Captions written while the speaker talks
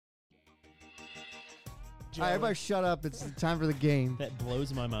All right, everybody shut up. It's time for the game. That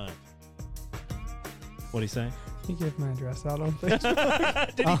blows my mind. What'd he say? He gave my address out on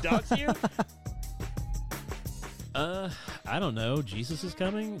Facebook. Did he dox you? I don't know. Jesus is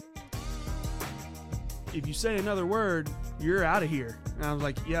coming? If you say another word, you're out of here. And I was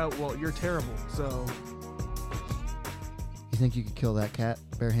like, yeah, well, you're terrible. So You think you could kill that cat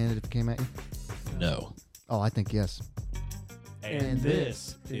barehanded if it came at you? No. Oh, I think yes. And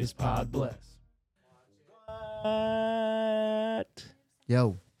this is PodBless. What?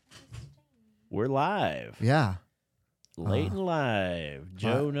 Yo, We're live. yeah. Late and live.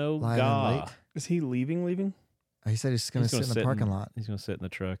 Joe No live and Gaw. late. is he leaving? He said he's going to sit in the parking lot. He's going to sit in the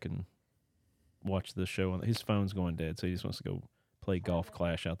truck and watch the show. His phone's going dead, so he just wants to go play Golf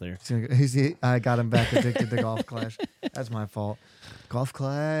Clash out there. I got him back addicted to Golf Clash. That's my fault. Golf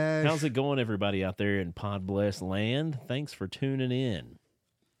Clash. How's it going, everybody out there in PodBless land? Thanks for tuning in.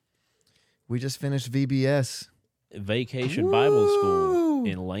 We just finished VBS Vacation Bible School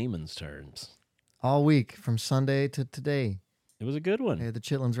in layman's terms. all week from Sunday to today. It was a good one. Hey, the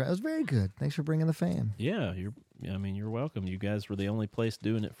Chitlins. It was very good. Thanks for bringing the fam. Yeah, you're welcome. You guys were the only place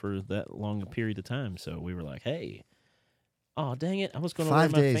doing it for that long a period of time, so we were like, hey, oh dang it, I was going to wear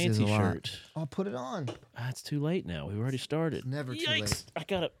 5 my days is fancy a lot. shirt. I'll put it on. It's too late now. We've already started. Never too Yikes! late. I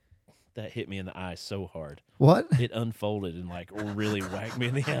got it. That hit me in the eye so hard. What? It unfolded and like really whacked me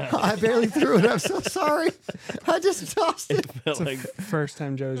in the eye. I barely threw it. I'm so sorry. I just tossed it. It felt like First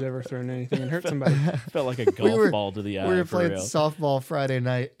time Joe's ever thrown anything and hurt somebody. felt like a golf were- ball to the eye. We were for playing real. softball Friday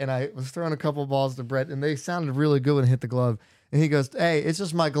night, and I was throwing a couple balls to Brett, and they sounded really good when it hit the glove. And he goes, "Hey, it's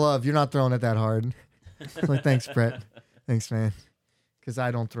just my glove. You're not throwing it that hard." I'm like, thanks, Brett. Thanks, man. Because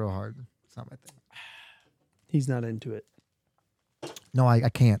I don't throw hard. It's not my thing. He's not into it. No, I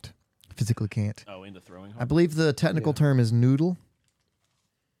can't. Physically can't. Oh, into throwing I hard? believe the technical Yeah. term is noodle.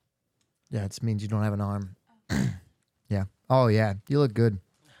 Yeah, it means you don't have an arm. Yeah. Oh, yeah. You look good.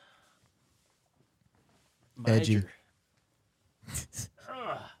 Edgy. Major.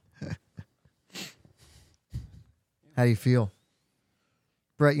 How do you feel?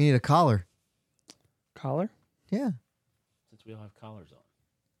 Brett, you need a collar. Collar? Yeah. Since we all have collars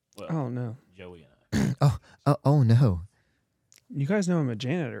on. Well, Oh, no. Joey and Oh, no. You guys know I'm a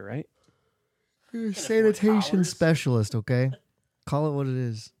janitor, right? You're a sanitation specialist, okay? Call it what it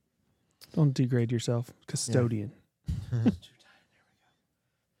is. Don't degrade yourself. Custodian. I. Too tight. There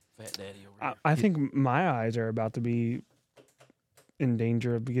we go. Fat daddy over here. I think my eyes are about to be in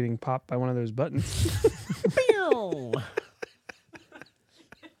danger of getting popped by one of those buttons.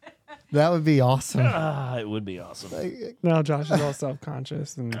 That would be awesome. It would be awesome. Now Josh is all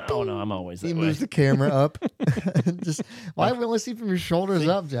self-conscious. And Oh, no, I'm always He that way. moves the camera up. Just why we only see from your shoulders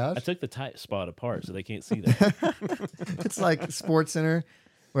up, Josh? I took the tight spot apart so they can't see that. It's like Sports Center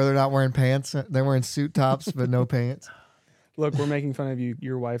where they're not wearing pants. They're wearing suit tops but no pants. look, we're making fun of you.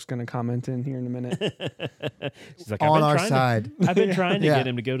 Your wife's going to comment in here in a minute. She's like, On our side. I've been trying to Yeah. get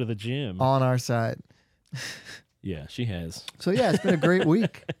him to go to the gym. On our side. Yeah, she has. So yeah, it's been a great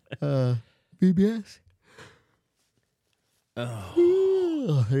week. VBS.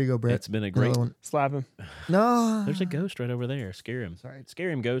 Oh, There you go, Brett. it's been a Another great. one. Slap him. No. There's a ghost right over there. Scare him. Sorry. Scare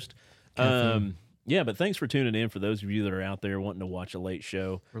him, ghost. Caffeine. Yeah, but thanks for tuning in. For those of you that are out there wanting to watch a late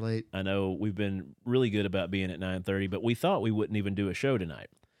show, We're late. I know we've been really good about being at 9:30, but we thought we wouldn't even do a show tonight.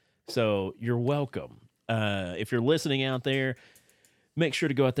 So you're welcome. If you're listening out there, make sure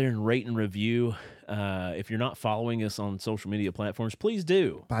to go out there and rate and review. If you're not following us on social media platforms, please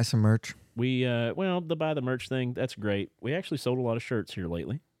do. Buy some merch. We the buy the merch thing, that's great. We actually sold a lot of shirts here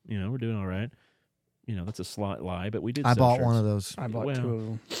lately. We're doing all right. That's a slight lie, but we did. I sell bought shirts. one of those. I bought Well, 2 of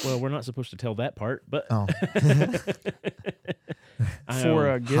them. Well, we're not supposed to tell that part, but Oh,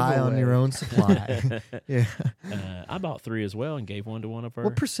 For a giveaway. high on your own supply. Yeah. I bought 3 as well and gave one to one of our.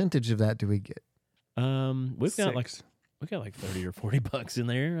 What percentage of that do we get? We've got like 6. 30 or 40 bucks in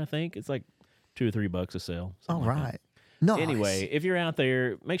there. I think it's like $2 or $3 a sale. All something like that. right. No. Anyway, if you're out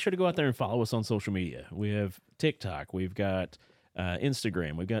there, make sure to go out there and follow us on social media. We have TikTok, we've got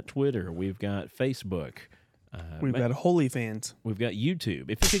Instagram, we've got Twitter, we've got Facebook. We've got Holy fans. We've got YouTube.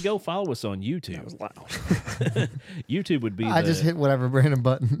 If you could go follow us on That YouTube, was loud. YouTube would be I just hit whatever random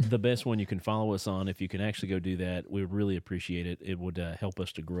button. the best one you can follow us on. If you can actually go do that, we would really appreciate it. It would help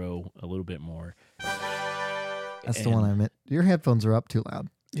us to grow a little bit more. That's the one I meant. Your headphones are up too loud.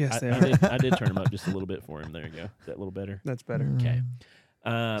 Yes, they I are. did turn them up just a little bit for him. There you go. Is that a little better? That's better. Okay.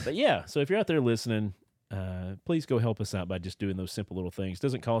 But yeah, so if you're out there listening, please go help us out by just doing those simple little things.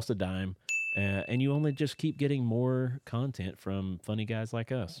 Doesn't cost a dime. And you only just keep getting more content from funny guys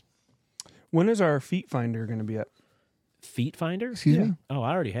like us. When is our feet finder going to be up? Feet finder? Excuse me? Oh,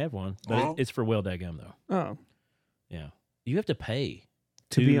 I already have one, but it's for well daggum though. Oh, Yeah, you have to pay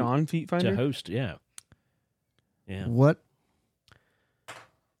to be on Feet to Finder. host. Yeah. What?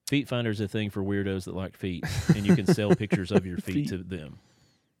 Feet Finder's a thing for weirdos that like feet, and you can sell pictures of your feet to them.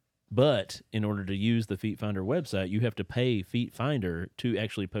 But in order to use the Feet Finder website, you have to pay Feet Finder to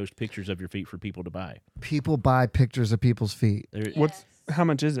actually post pictures of your feet for people to buy. People buy pictures of people's feet. How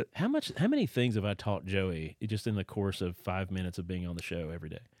much is it? How many things have I taught Joey just in the course of 5 minutes of being on the show every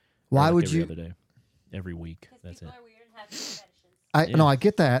day? Why would every you? Other day, every week. That's it. People are weird and have fetishes. No, I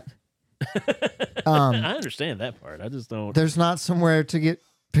get that. I understand that part. I just don't. There's not somewhere to get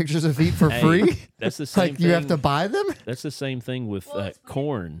pictures of feet for Hey, free. That's the same Like thing. you have to buy them. That's the same thing with Well, it's weird.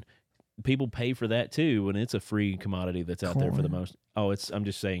 corn. People pay for that too, and it's a free commodity that's out there for the Corn. most. Oh, I'm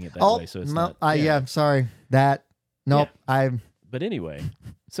just saying it that Oh, way, so it's no, not. yeah. Sorry. That. Nope. But anyway,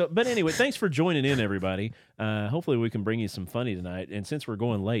 thanks for joining in, everybody. Hopefully, we can bring you some funny tonight. And since we're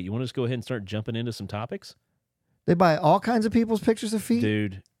going late, you want to just go ahead and start jumping into some topics, They buy all kinds of people's pictures of feet.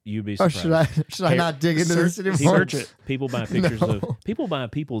 dude? You'd be Or surprised. should I not dig into this anymore? Search it. People buy pictures No. of people buy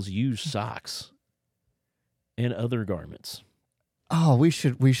people's used socks and other garments. Oh, we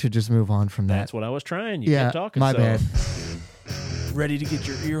should just move on from that. That's what I was trying. You Yeah, kept talking. my so. bad. Ready to get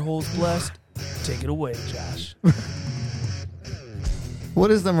your ear holes blessed? Take it away, Josh. What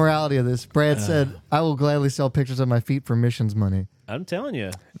is the morality of this? Brad said, "I will gladly sell pictures of my feet for missions money." I'm telling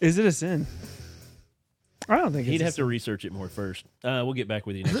you, Is it a sin? I don't think he'd it's a have to sin. research it more first. We'll get back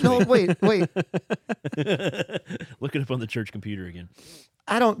with you next No, week. wait. Look it up on the church computer again.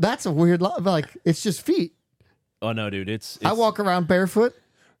 I don't. That's a weird. Like, it's just feet. Oh no, dude, it's I walk around barefoot.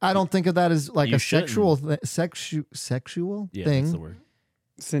 I don't think of that as like You a shouldn't. sexual Yeah, thing. that's the word.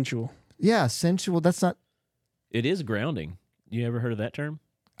 sensual. Yeah, sensual. That's not. It is grounding. You ever heard of that term?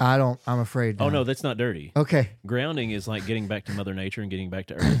 I don't. I'm afraid. Oh now. no, that's not dirty. Okay. Grounding is like getting back to Mother Nature and getting back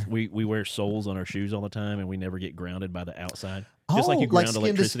to Earth. We wear soles on our shoes all the time, and we never get grounded by the outside. Just like you ground skin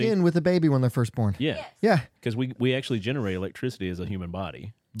electricity. to skin with a baby when they're first born. Yeah, Yes. Yeah. because we actually generate electricity as a human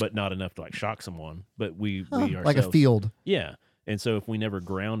body, but not enough to like shock someone. But we ourselves, Like a field. Yeah, and so if we never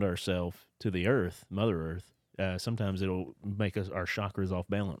ground ourselves to the Earth, Mother Earth, sometimes it'll make our chakras off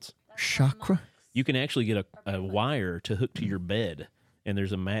balance. Chakra. You can actually get a wire to hook to your bed, and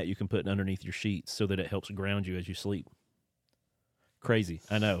there's a mat you can put underneath your sheets so that it helps ground you as you sleep. Crazy.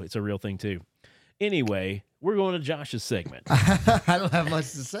 I know. It's a real thing, too. Anyway, we're going to Josh's segment. I don't have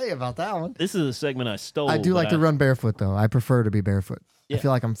much to say about that one. This is a segment I stole. I do like to run barefoot, though. I prefer to be barefoot. Yeah. I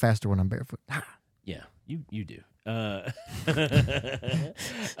feel like I'm faster when I'm barefoot. Yeah, you do.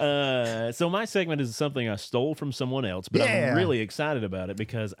 So my segment is something I stole from someone else, but Yeah. I'm really excited about it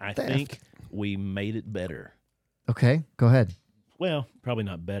because I think we made it better. Okay, go ahead. Well, probably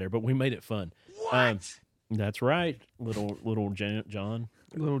not better, but we made it fun. That's right, little John,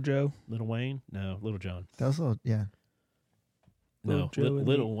 Little Joe. little Wayne. No, little John. That was a little, yeah. Little No, Joe and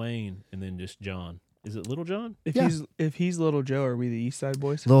little Wayne, and then just John. Is it Little John? Yeah. If he's Little Joe, are we the East Side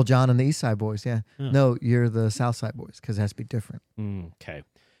Boys? Little John and the East Side Boys, yeah. Huh. No, you're the South Side Boys because it has to be different. Okay.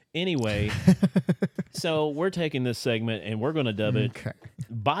 Anyway, so we're taking this segment and we're going to dub it Okay.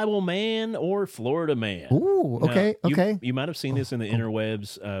 Bible Man or Florida Man. Ooh, Now, okay, okay. You might have seen this in the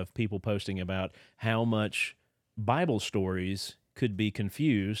interwebs of people posting about how much Bible stories could be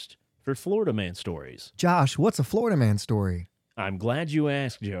confused for Florida Man stories. Josh, what's a Florida man story? I'm glad you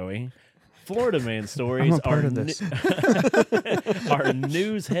asked, Joey. Florida Man stories I'm a part are, of this. are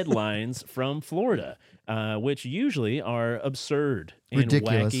news headlines from Florida, which usually are absurd and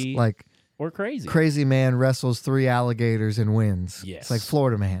Ridiculous. wacky Like, or crazy. crazy man wrestles 3 alligators and wins. Yes. It's like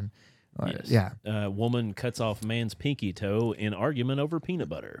Florida man. Or- Yes. Yeah. Woman cuts off man's pinky toe in argument over peanut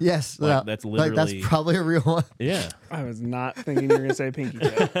butter. Yes. Like, that's like literally. that's probably a real one. Yeah. I was not thinking you were going to say Pinky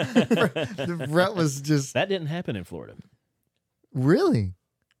Toe. Brett was just That didn't happen in Florida. really.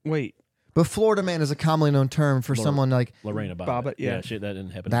 Wait. But Florida man is a commonly known term for someone like Lorena Bobbitt. Bobbitt, yeah. Shit, that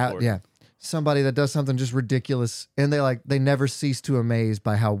didn't happen in that. Florida. Yeah. Somebody that does something just ridiculous and they never cease to amaze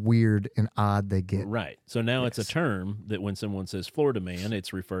by how weird and odd they get. Right. So now it's a Yes. term that when someone says Florida man,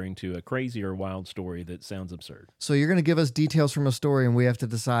 it's referring to a crazy or wild story that sounds absurd. So you're going to give us details from a story and we have to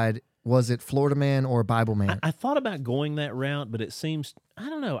decide, was it Florida man or Bible man? I thought about going that route, but it seems, I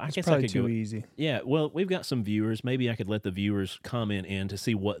don't know. I guess I Probably could too go. easy. Yeah. Well, we've got some viewers. Maybe I could let the viewers comment in to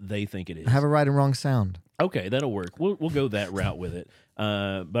see what they think it is. Have a right and wrong sound. Okay, that'll work. We'll go that route with it. But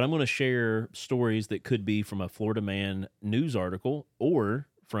I'm going to share stories that could be from a Florida Man news article or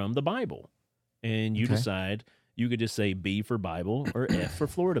from the Bible. And you Okay. decide. You could just say B for Bible or F for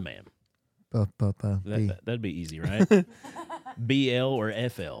Florida Man. B. That'd be easy, right? BL or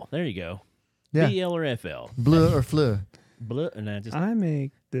FL. There you go. Yeah. BL or FL? Bleu or fleur? Bleu, no, just I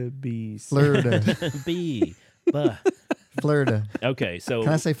make the bees. Florida. B. Buh. Florida. Okay, so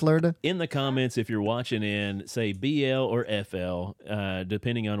Can I say Florida? in the comments, if you're watching in, say BL or FL,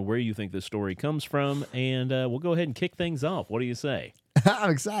 depending on where you think the story comes from, and we'll go ahead and kick things off. What do you say? I'm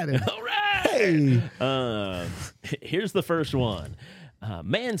excited. All right. Hey. Here's the first one.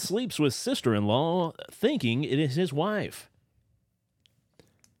 Man sleeps with sister-in-law thinking it is his wife.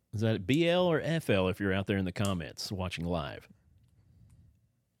 Is that BL or FL if you're out there in the comments watching live?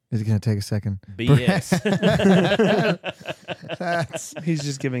 Is it going to take a second? BS. He's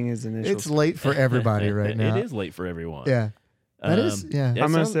just giving his initials. It's late for everybody right now. It is late for everyone. Yeah. That is, yeah. that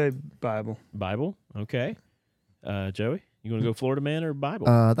I'm going to sounds- say Bible. Bible. Okay. Joey, you want to go Florida man or Bible?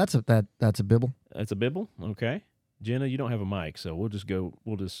 That's a Bible. That's a Bible. Okay. Jenna, you don't have a mic, so we'll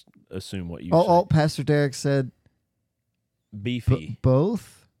just assume what you Oh, say. Pastor Derek said Beefy.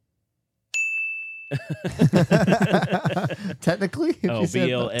 both. Technically, if Oh, you said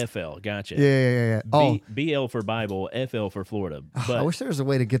BLFL. Gotcha. Yeah. Oh, BL for Bible, FL for Florida. I But wish there was a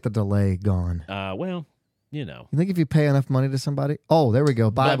way to get the delay gone. well, you know. You think if you pay enough money to somebody? Oh, there we go.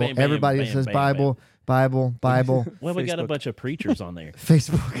 Bible. Bam, bam, Everybody bam, says bam, Bible, Bible. Well, we got a Facebook. bunch of preachers on there.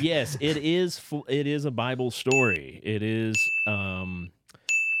 Facebook. Yes, it is a Bible story. It is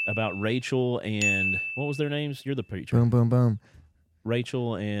about Rachel and what was their names? You're the preacher. Boom, boom, boom.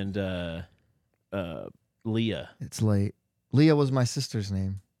 Rachel and Leah. It's late. Leah was my sister's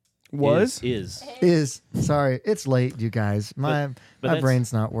name. Is. Sorry, it's late, you guys. My that's-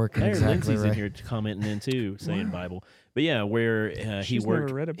 brain's not working There's exactly Lindsay's right. in here commenting in too, saying Bible. But yeah, where he She's never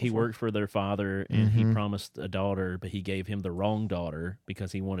worked, read it he before. worked for their father, and he Mhm. promised a daughter, but he gave him the wrong daughter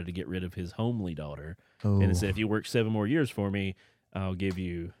because he wanted to get rid of his homely daughter. Oh. And it said, if you work 7 more years for me, I'll give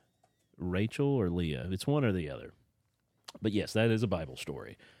you Rachel or Leah. It's one or the other. But yes, that is a Bible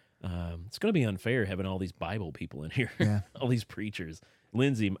story. It's going to be unfair having all these Bible people in here, Yeah. all these preachers.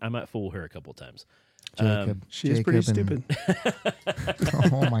 Lindsay, I might fool her a couple times. Jacob. She is pretty Jacob stupid.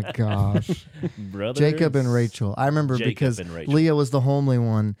 Oh my gosh. Brothers. Jacob and Rachel. I remember Jacob because and Rachel. Leah was the homely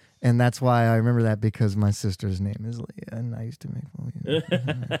one, and that's why I remember that because my sister's name is Leah, and I used to make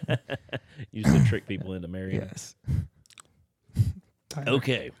Leah. Used to trick people into marrying. Yes. Tyler.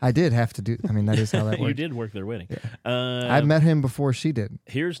 Okay. I did have to do. I mean, that is how that You worked. did work their wedding. I met him before she did.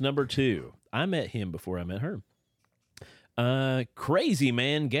 Here's number 2. I met him before I met her. Crazy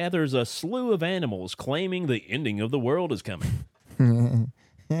man gathers a slew of animals claiming the ending of the world is coming.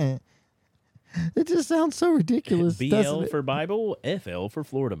 It just sounds so ridiculous. BL doesn't it? for Bible, FL for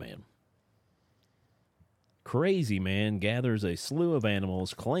Florida man. Crazy man gathers a slew of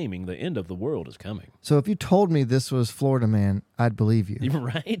animals claiming the end of the world is coming. So if you told me this was Florida Man, I'd believe you. You're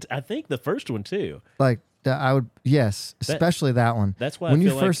right. I think the first one too. Like I would, yes, especially that one. That's why I when you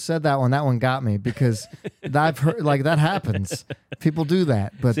feel like- first said that one got me because I've heard like that happens. People do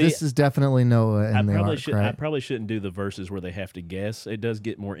that, but See, this is definitely Noah and the ark, I right? probably shouldn't do the verses where they have to guess. It does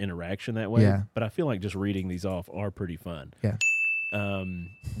get more interaction that way. Yeah. But I feel like just reading these off are pretty fun. Yeah.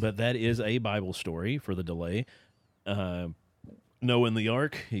 But that is a Bible story for the delay. Noah in the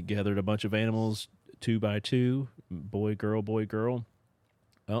ark, he gathered a bunch of animals 2 by 2, boy, girl.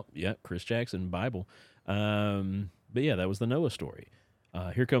 Oh, yeah, Chris Jackson, Bible. But yeah, that was the Noah story.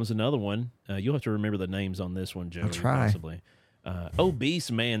 Here comes another one. You'll have to remember the names on this one, Joey, try. possibly.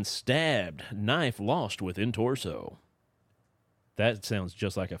 Obese man stabbed, knife lost within torso. That sounds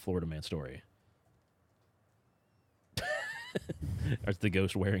just like a Florida man story. Is the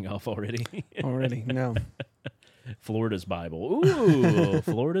ghost wearing off already? Already, no. Florida's Bible. Ooh,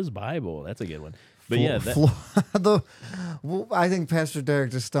 Florida's Bible. That's a good one. But yeah, I think Pastor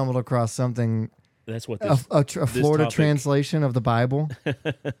Derek just stumbled across something, that's what a this, Florida topic- translation of the Bible.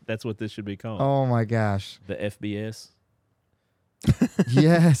 that's what this should be called. Oh my gosh. The FBS,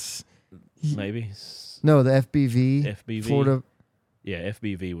 Yes. maybe. No, the FBV. FBV? Florida. Yeah,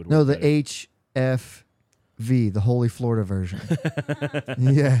 FBV would work. No, the better. HFV, the Holy Florida version.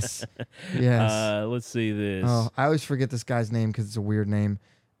 Yes. Yes. Let's see this. Oh, I always forget this guy's name because it's a weird name.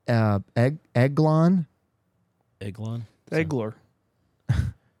 Eglon. Eglon. Egler.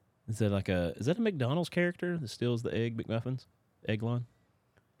 Is that a McDonald's character that steals the egg McMuffins? Eglon.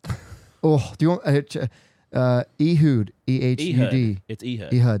 Oh, do you want Ehud? EHUD. It's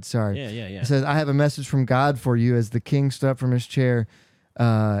Ehud. Ehud. Sorry. Yeah. It says, "I have a message from God for you." As the king stood up from his chair,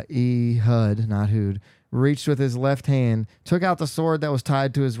 Ehud, not Hood, reached with his left hand, took out the sword that was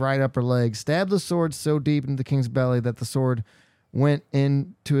tied to his right upper leg, stabbed the sword so deep into the king's belly that the sword went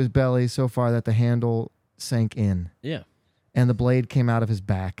into his belly so far that the handle sank in, Yeah, and the blade came out of his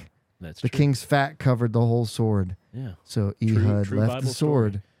back. that's The true. king's fat covered the whole sword. Yeah. So Ehud true left Bible the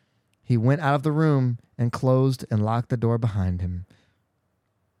sword. story. He went out of the room and closed and locked the door behind him.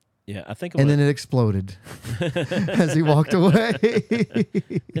 Yeah, I think. And then it exploded as he walked away.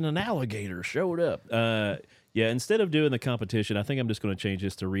 Then an alligator showed up. Yeah, instead of doing the competition, I think I'm just going to change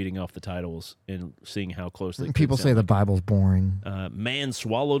this to reading off the titles and seeing how close they People say the Bible's boring. Man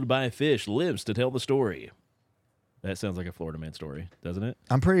swallowed by a fish lives to tell the story. That sounds like a Florida man story, doesn't it?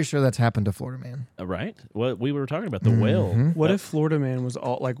 I'm pretty sure that's happened to Florida Man. Right? Well, we were talking about the whale. What if Florida Man was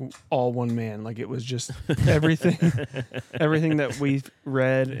all one man? Like it was just everything that we've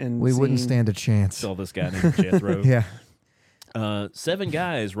read and We wouldn't seen. stand a chance. Saw this guy named Jethro. Yeah. 7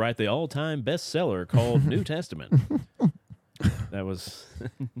 guys write the all-time bestseller called New Testament. That was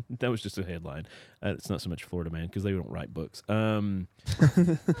just a headline. It's not so much Florida Man because they don't write books.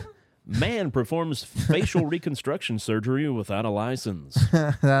 Man performs facial reconstruction surgery without a license.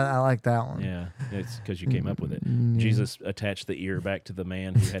 I like that one. Yeah, it's because you came up with it. Jesus attached the ear back to the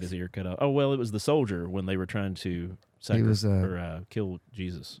man who had his ear cut off. Oh, well, it was the soldier when they were trying to kill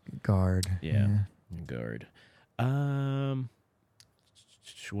Jesus. Guard. Yeah. Guard.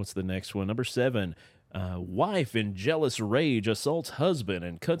 What's the next one? Number 7. Wife in jealous rage assaults husband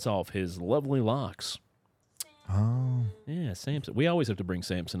and cuts off his lovely locks. Oh. Yeah, Samson. We always have to bring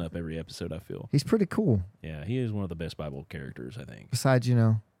Samson up every episode, I feel. He's pretty cool. Yeah, he is one of the best Bible characters, I think. Besides,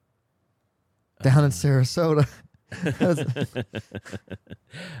 down in Sarasota.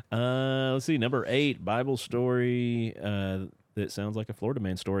 Let's see. Number 8, Bible story that sounds like a Florida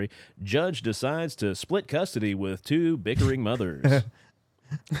man story. Judge decides to split custody with 2 bickering mothers.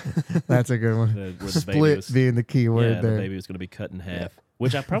 That's a good one. Where the Split being the key word yeah, there. the baby was going to be cut in half.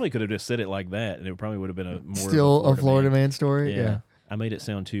 Which I probably could have just said it like that, and it probably would have been a Florida man story. Yeah, I made it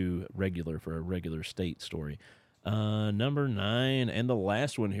sound too regular for a regular state story. Number 9, and the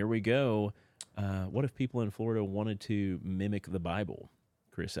last one. Here we go. What if people in Florida wanted to mimic the Bible?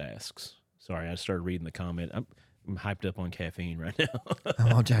 Chris asks. Sorry, I started reading the comment. I'm hyped up on caffeine right now.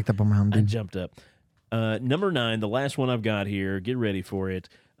 I'm all jacked up on Mountain Dew. I jumped up. Number 9, the last one I've got here. Get ready for it.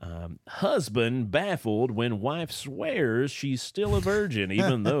 Husband baffled when wife swears she's still a virgin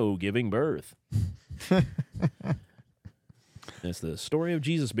even though giving birth. That's the story of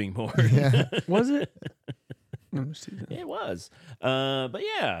Jesus being born. Yeah. Was it? Let me see that. It was. But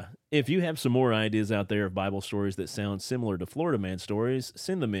yeah, if you have some more ideas out there of Bible stories that sound similar to Florida Man stories,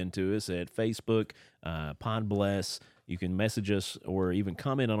 send them in to us at Facebook, PodBless. You can message us or even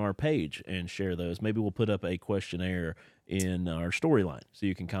comment on our page and share those. Maybe we'll put up a questionnaire in our storyline so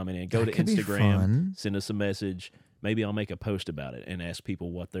you can comment in. Go to Instagram, send us a message. Maybe I'll make a post about it and ask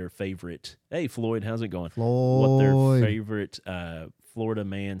people what their favorite. Hey, Floyd, how's it going? What their favorite Florida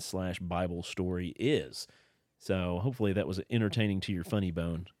man / Bible story is. So hopefully that was entertaining to your funny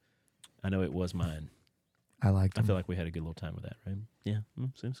bone. I know it was mine. I liked I feel like we had a good little time with that, right? Yeah,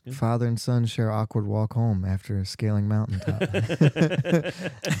 seems good. Father and son share awkward walk home after scaling mountaintop.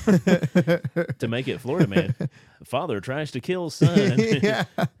 To make it Florida Man, father tries to kill son. Yeah.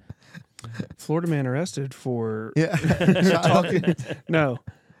 Florida Man arrested for Yeah.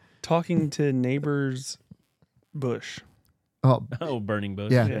 talking to neighbor's bush. Oh, burning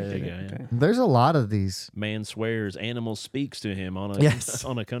bush. Yeah. There you go. Yeah. Okay. there's a lot of these. Man swears animal speaks to him on a Yes.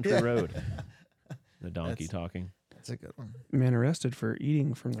 on a country Yeah. road. The donkey talking. That's a good one. Man arrested for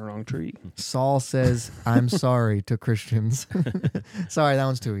eating from the wrong tree. Saul says, "I'm sorry" to Christians. Sorry, that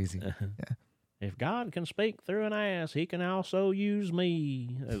one's too easy. Yeah. If God can speak through an ass, he can also use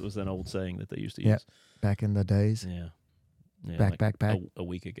me. It was an old saying that they used to use. Yep. Back in the days. Yeah. Back. A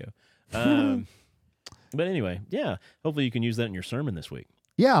week ago. But anyway, yeah. Hopefully you can use that in your sermon this week.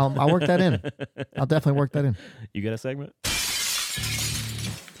 Yeah, I'll work that in. I'll definitely work that in. You got a segment?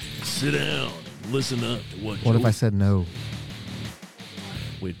 Sit down. Listen up to What if I said no?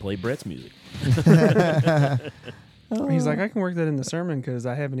 We'd play Brett's music. He's like, I can work that in the sermon because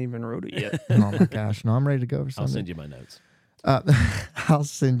I haven't even wrote it yet. Oh my gosh. No, I'm ready to go for I'll something. send you my notes. I'll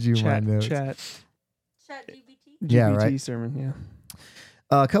send you my notes. Chat ChatGPT. Yeah, GPT right. sermon, yeah.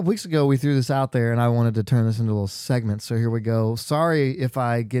 A couple weeks ago, we threw this out there, and I wanted to turn this into a little segment. So here we go. Sorry if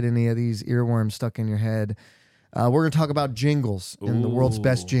I get any of these earworms stuck in your head. We're going to talk about jingles and the world's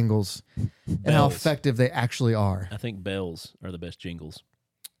best jingles and how Bells. effective they actually are. I think bells are the best jingles.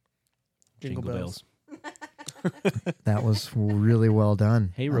 Jingle bells. That was really well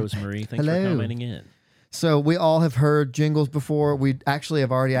done. Hey, Rosemary. Thanks for Hello. commenting in. So we all have heard jingles before. We actually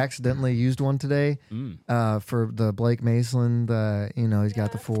have already accidentally used one today for the Blake Mason. He's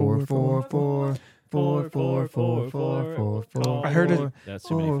got the 4 4 4 4 4 4 4 4. I heard it. That's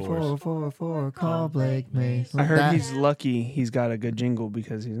too many 4 fours. 4 4 call Blake Mason. I heard That- he's lucky he's got a good jingle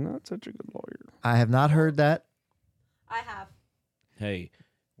because he's not such a good lawyer. I have not heard that. I have. Hey,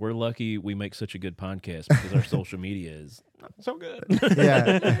 We're lucky we make such a good podcast because our social media is not so good.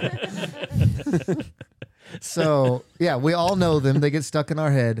 Yeah. So, yeah, we all know them. They get stuck in our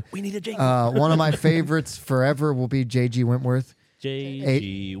head. We need a jingle. One of my favorites forever will be J.G. Wentworth.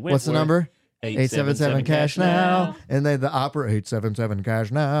 J.G. Wentworth. What's the number? 877 cash now. And then the opera 877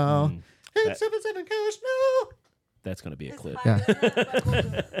 cash now. 877 cash now. That's going to be a clip. Yeah.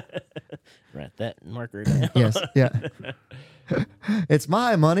 Write that marker down. Yes. Yeah. It's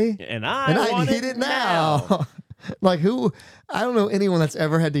my money. And I want need it now. Like who? I don't know anyone that's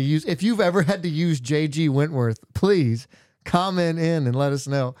ever had to use. If you've ever had to use J.G. Wentworth, please comment in and let us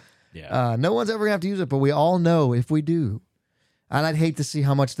know. Yeah. No one's ever gonna have to use it, but we all know if we do. And I'd hate to see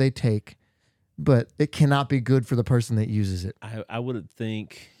how much they take, but it cannot be good for the person that uses it. I would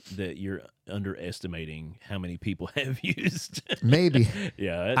think that you're underestimating how many people have used. Maybe.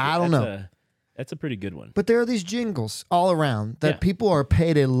 Yeah. I don't know. That's a pretty good one. But there are these jingles all around that Yeah. people are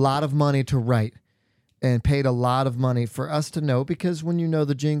paid a lot of money to write and paid a lot of money for us to know, because when you know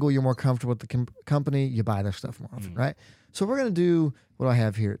the jingle, you're more comfortable with the company, you buy their stuff more often, right? So we're going to do, what do I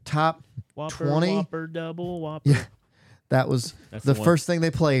have here? Top Whopper, 20. Whopper, double, Whopper. Yeah. That was That's the the one. first thing they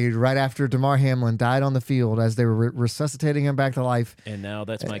played right after DeMar Hamlin died on the field as they were resuscitating him back to life. And now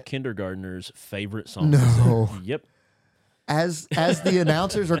that's my kindergartner's favorite song. No. Yep. As the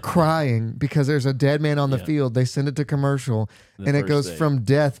announcers are crying because there's a dead man on the Yeah. field, they send it to commercial, The and it first goes thing. from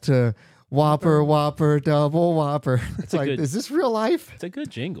death to Whopper, Whopper, double Whopper. It's a like, good- is this real life? It's a good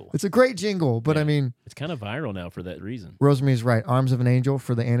jingle. It's a great jingle, but I mean, It's kind of viral now for that reason. Rosemary's right. Arms of an Angel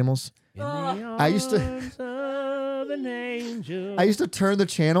for the animals. In the I used to- arms of an angel. I used to turn the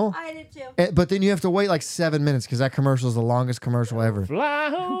channel, I did too. but then you have to wait like 7 minutes because that commercial is the longest commercial ever. Fly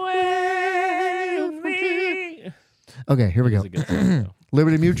away with me. Okay, here we It's go. a good song, though.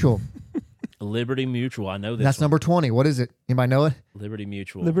 Liberty Mutual. Liberty Mutual. I know this. That's one. number 20. What is it? Anybody know it? Liberty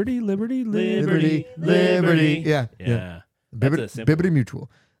Mutual. Liberty, liberty, Liberty, Liberty. Yeah. Yeah. That's a Bibbidi, simple Bibbidi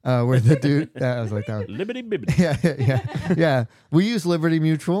Mutual. Where the dude, I was like that. One. Liberty Bibbidi. Yeah. We use Liberty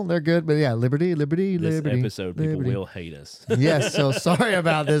Mutual. They're good, but yeah, Liberty. This Liberty. episode, people Liberty. will hate us. Yes, so sorry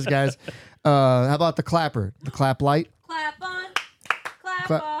about this, guys. How about the clapper? The clap light? Clap on, clap,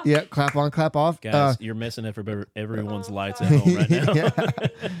 Clap, off. yeah, clap on, clap off. Guys, you're messing up everyone's lights at home right now.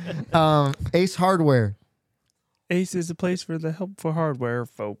 yeah. Ace Hardware. Ace is a place for the helpful hardware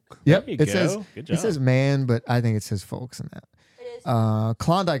folk. Yep. There you It go. says Good it says job. man, but I think it says folks in that. It is.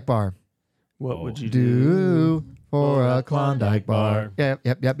 Klondike Bar. What Oh. would you do? Do for a Klondike bar. Yep.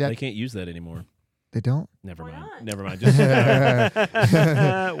 They can't use that anymore. They don't. Never Why mind. not? Never mind. Just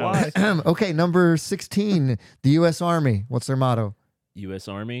Why? Okay, number 16, the U.S. Army. What's their motto? U.S.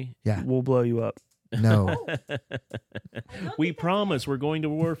 Army. Yeah. We'll blow you up. No. We promise we're going to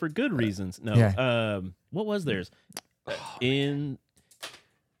war for good reasons. No. Yeah. What was theirs? In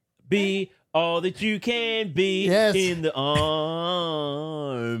be all that you can be Yes. in the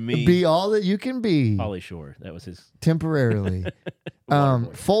army. Be all that you can be Polly Shore. That was his. temporarily.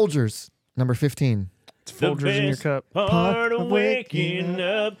 Waterboy. Folgers, number 15. It's Folgers in your best cup. Part of waking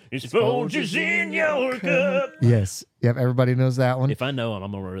up is Folgers in your cup. Yes. Yep, everybody knows that one. If I know him,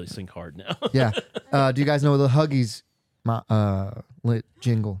 I'm gonna really sing hard now. Yeah. Do you guys know the Huggies lit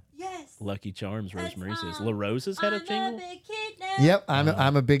jingle? Yes. Lucky Charms, That's, Rosemary says. La Rosa's had a I'm jingle. big kid now. Yep,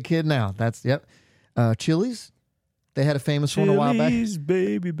 I'm a big kid now. That's yep. Chili's, they had a famous one a while back. Chili's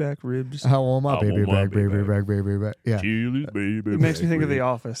baby back ribs. How old my I baby want my back, baby baby back, baby back. Yeah. Chili's baby. It makes me think of The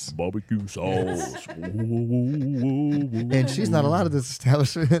Office. Barbecue sauce. And she's not allowed at this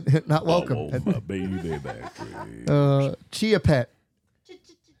establishment. Not welcome. my baby back. Chia Pet. Chia.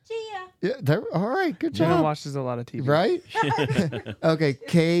 Yeah, they're all right. Good Jenna job. watches a lot of TV. Right? Okay,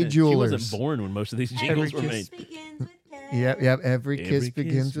 K She Jewelers. wasn't born when most of these jingles were made. Begins with K. Yep. Every kiss Every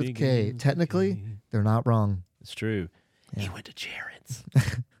begins with K. begins with Technically, K. they're not wrong. It's true. He Yeah. went to Jared's.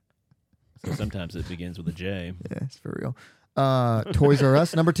 So sometimes it begins with a J. Yeah, it's for real. Toys R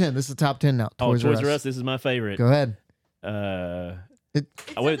Us, number 10. This is the top 10 now. Oh, Toys R Us. This is my favorite. Go ahead. Uh, It,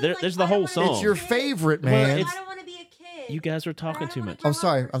 oh, wait, there's the whole song. it's your favorite, Well, man. it's- I don't want to be a kid. You guys are talking too much. I'm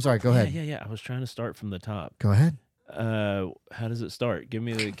sorry. Go ahead. Yeah. I was trying to start from the top. Go ahead. How does it start? Give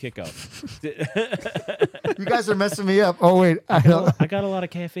me the kickoff. You guys are messing me up. Oh, wait. I don't I got a lot of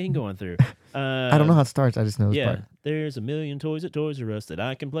caffeine going through. I don't know how it starts. I just know this Yeah, part. there's a million toys at Toys R Us that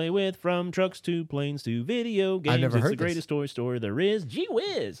I can play with, from trucks to planes to video games. never It's heard the this. greatest toy store there is. Gee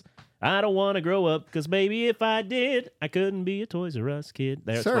whiz! I don't want to grow up, because maybe if I did, I couldn't be a Toys R Us kid.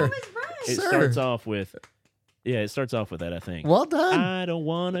 That's Sir. what I was right. it Sir. starts off with. Yeah, it starts off with that, I think. Well done. I don't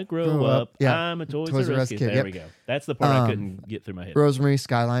want to grow Grow up. up. Yeah. I'm a Toys R Us kid. There yep. we go. That's the part I couldn't get through my head. Rosemary,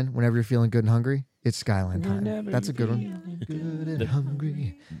 Skyline, whenever you're feeling good and hungry. It's Skyline time. Whenever That's a you good feel one. Good and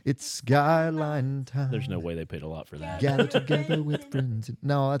hungry. It's Skyline time. There's no way they paid a lot for that. Gather together with friends.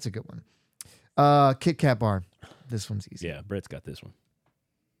 No, that's a good one. Kit Kat bar. This one's easy. Yeah, Brett's got this one.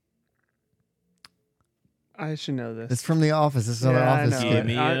 I should know this. It's from The Office. This is another I Office know. Give skit.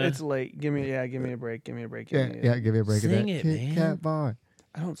 me It's late. Give me a break. Give me a break. Yeah, give me a break of Sing that. it, Kit man. Kat bar.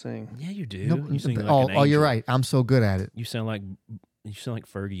 I don't sing. Yeah, you do. Nope. You sing like oh, an oh, you're angel. right. I'm so good at it. You sound like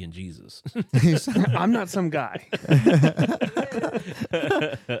Fergie and Jesus. I'm not some guy.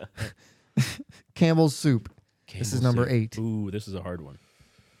 Campbell's soup. This is number 8. Ooh, this is a hard one.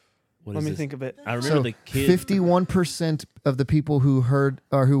 What Let is me this? think of it. I remember So the kid. 51% of the people who heard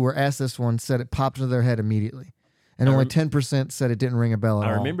or who were asked this one said it popped into their head immediately, and only 10% said it didn't ring a bell at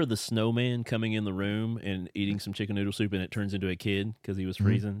I all. remember the snowman coming in the room and eating some chicken noodle soup, and it turns into a kid because he was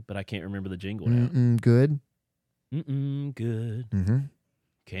freezing. But I can't remember the jingle now. Good. Good. Mm-hmm.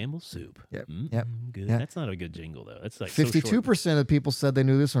 Campbell soup. Yep, Mm-mm, yep, Good. yep. That's not a good jingle though. That's like so 52% of people said they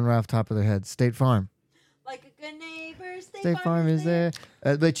knew this one right off the top of their head. State Farm. Like a good neighbor, State Farm is there.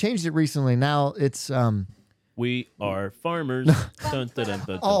 They changed it recently. Now it's We are farmers. Dun, dun, dun,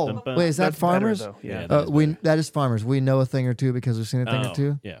 dun, Oh, dun, dun. wait, is that That's better, Farmers? though. Yeah, Yeah. that is better. That is Farmers. We know a thing or two because we've seen a thing or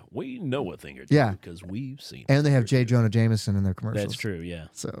two. Yeah, we know a thing or two Yeah. because we've seen And they have a J. thing or two. Jonah Jameson in their commercials. That's true, yeah.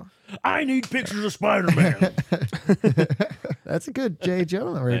 So I need pictures of Spider-Man. that's a good J.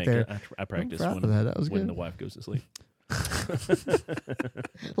 Jonah right Thank you. there. I practice proud when, of that. That was when good. the wife goes to sleep.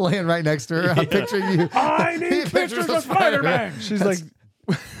 Laying right next to her. I'm picturing you. I need pictures of Spider-Man. She's like,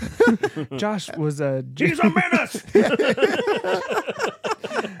 Josh was He's a menace.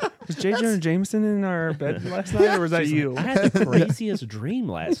 was J. Jonah Jameson in our bed last night, or was that you? I had the craziest dream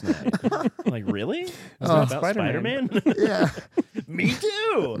last night. Like, really? Was Oh. that about Spider-Man. Spider-Man? Yeah. Me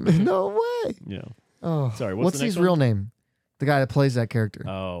too. No way. Yeah. Oh, Sorry, what's What's the next his one? real name? The guy that plays that character.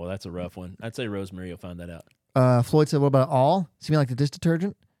 Oh, that's a rough one. I'd say Rosemary will find that out. Floyd said, "What about all?" Does he mean like the dish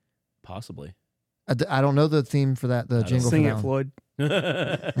detergent? Possibly. I don't know the theme for that. The don't jingle Sing for it, that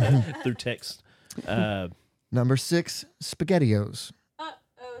one. Floyd. Through text. Number 6, SpaghettiOs.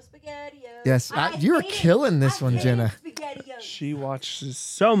 Uh-oh, SpaghettiOs. Yes, you were hate it. killing this I one, hate Jenna. SpaghettiOs. She watches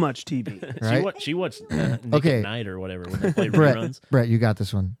so much TV. Right? She watched Nick Okay. at Night or whatever when they play Brett, reruns. Brett, you got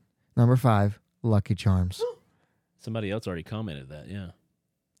this one. Number 5, Lucky Charms. Somebody else already commented that. Yeah,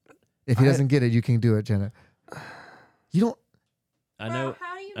 If he doesn't get it, you can do it, Jenna. You don't. I know.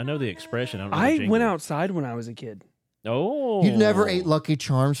 How do you I know the not expression. I that? don't know the I jingle. went outside when I was a kid. Oh, You never ate Lucky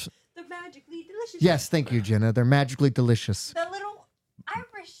Charms. They're magically delicious. Yes, thank you, Jenna. They're magically delicious. The little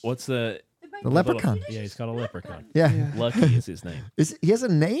Irish. What's the The leprechaun. Yeah, he's called a leprechaun. Yeah. Yeah. Lucky is his name. He has a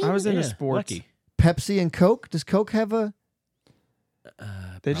name? I was into Yeah, sports. Lucky. Pepsi and Coke. Does Coke have a?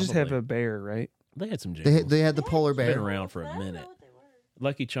 They just have Probably. a bear, right? They had some They jingles. had, they had the polar Been bear. around for I a don't know minute. what they were.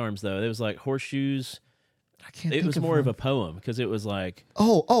 Lucky Charms though, it was like horseshoes. I can't. It think was of more of one. a poem because it was like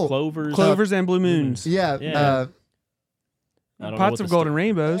Oh, clovers, Clovers and blue moons. yeah. Yeah. I don't know Pots what of the golden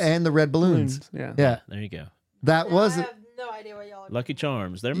rainbows. And the red balloons. Yeah. Yeah, There you go. that No, was I it. have no idea what y'all are Lucky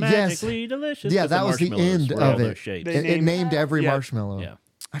Charms. They're Yes. magically delicious. Yeah, but that was the marshmallows end were all of those it. shapes. They It named- named every Yeah. marshmallow. Yeah.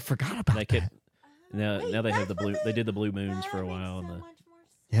 I forgot about They that. kept now they have the blue. They did the blue moons for a while. And the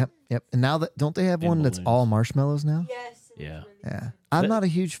Yep. And now that don't they have And one that's balloons. all marshmallows now? Yes. it Yeah. was really Yeah. good. I'm That- not a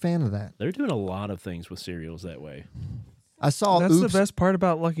huge fan of that. they're doing a lot of things with cereals that way. I saw That's Oops. the best part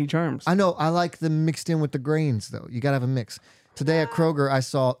about Lucky Charms. I know. I like them mixed in with the grains though. You gotta have a mix. Today at Kroger, I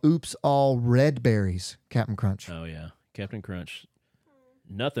saw Oops All Red Berries, Captain Crunch. Oh yeah, Captain Crunch.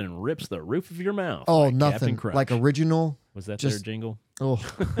 Nothing rips the roof of your mouth. Oh, like nothing Captain Crunch. like original. Was that just- their jingle? Oh,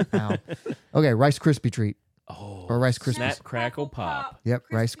 ow. Okay, Rice Krispie treat. Oh, Or Rice Krispies. Snap, crackle, pop. Yep,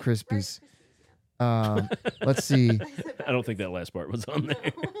 Rice Krispies. Let's see. I don't think that last part was on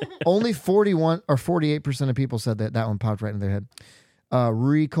there. Only 41 or 48% of people said that one popped right in their head.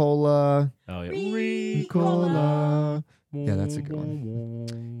 Ricola. Oh yeah, Ricola. Yeah, that's a good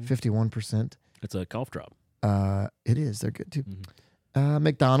one. 51%. It's a cough drop. It is. They're good too. Mhm.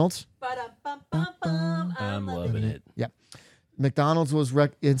 McDonald's. Ba-dum-bum-bum-bum. I'm loving it. McDonald's was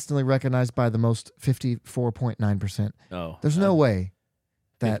instantly recognized by the most 54.9%. Oh, There's no way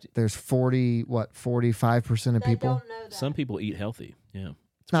that 50 there's 45% of They people. don't know that. Some people eat healthy. Yeah,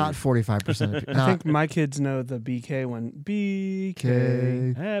 it's Not weird. 45% of people. I Not think my kids know the BK one. BK.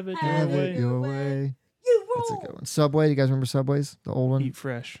 okay. Have it your Have way. it your way. You That's a rule. good one. Subway. You guys remember Subways? The old one? Eat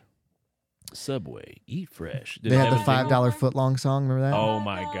fresh. Subway, eat fresh. Did They it had have the a jingle? $5 footlong song. Remember that? Oh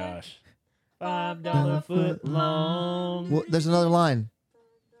my gosh, $5 foot long. Well, there's another line.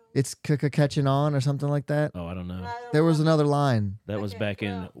 It's catching on or something like that. Oh, I don't know. I don't There was know. another line. That was Okay, back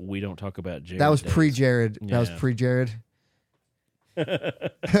in well. We Don't Talk About Jared. That was days. pre-Jared. That was Yeah. pre-Jared.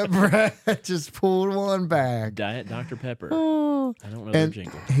 Brett just pulled one back. Diet Dr. Pepper. Oh. I don't know their And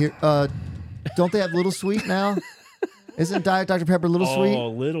jingle. here, don't they have Little Sweet now? Isn't Diet Dr. Pepper Little Sweet? Oh,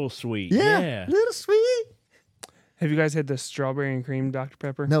 Little Sweet. Yeah, Yeah. Little Sweet. Have you guys had the strawberry and cream Dr.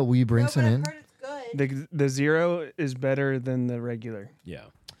 Pepper? No, will you bring No, some but I've in? heard it's good. The zero is better than the regular. Yeah.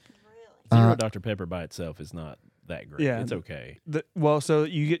 Really? Zero Dr. Pepper by itself is not that great. Yeah. It's okay. So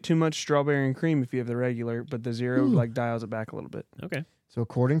you get too much strawberry and cream if you have the regular, but the zero Ooh. like dials it back a little bit. Okay. So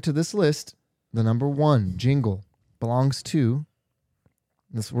according to this list, the number one jingle belongs to.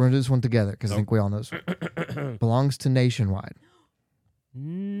 We're gonna do this one together because I think we all know this one. Belongs to Nationwide.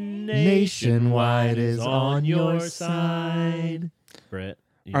 Nationwide is on your side. Brett.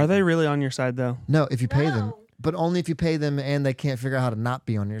 Are they really on your side though? No, if you pay them, No. but only if you pay them and they can't figure out how to not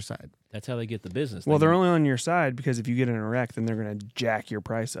be on your side. That's how they get the business. Well, They they're get- only on your side because if you get in a wreck, then they're going to jack your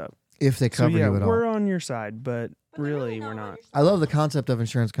price up. If they So cover yeah, you at all. we're on your side, but But they're really not we're on not. your I love the concept of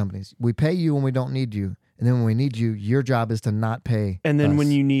insurance companies. We pay you when we don't need you, and then when we need you, your job is to not pay. And then when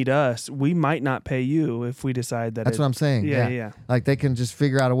us. you need us, we might not pay you if we decide that. That's what I'm saying. Yeah. Like they can just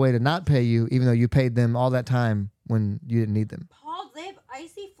figure out a way to not pay you, even though you paid them all that time when you didn't need them. Paul, they have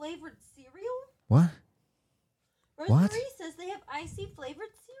icy flavored cereal? What? Rosemary What? says they have icy flavored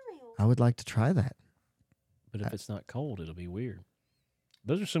cereal. I would like to try that. But if it's not cold, it'll be weird.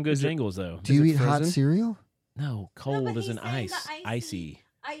 Those are some good Is it- jingles, though. Do you it eat hot frozen? cereal? No, but cold as he's an saying ice, the icy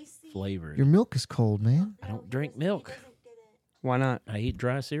Icy. flavored. Your milk is cold, man. I don't No, drink he milk. doesn't get it. Why not? I eat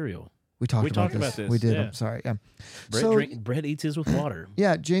dry cereal. We talked, We about, talked this. about this, We did. yeah. I'm sorry. Yeah. Brett eats his with water.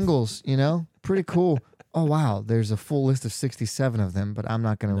 Yeah, jingles. Pretty cool. Oh wow, there's a full list of 67 of them, but I'm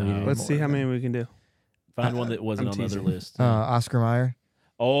not going to No. read it. Let's see how many we can do. Find one that wasn't I'm on the other teasing. list. Oscar Mayer.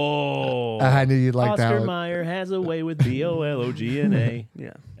 Oh, I knew you'd like that Oscar one. Mayer has a way with BOLOGNA.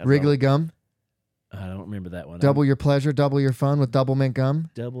 Yeah. That's Wrigley gum. all. I don't remember that one. Double your pleasure, double your fun with double mint gum.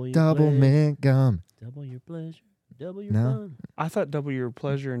 double your Double pleasure, mint gum. double your pleasure, double your No. fun. I thought double your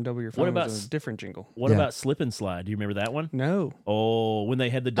pleasure and double your fun What about was a different jingle. What Yeah. about slip and slide? Do you remember that one? No. Oh, when they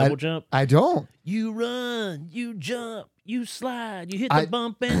had the double jump. I don't. You run, you jump, you slide, you hit the I-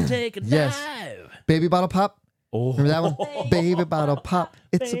 bump and take a Yes. dive. Baby bottle pop. Oh, Remember that one? Baby Baby bottle pop.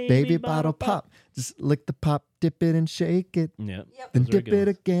 It's a Baby baby bottle bottle pop. Just lick the pop, dip it and shake it, Yeah, Yep. then Those are dip good it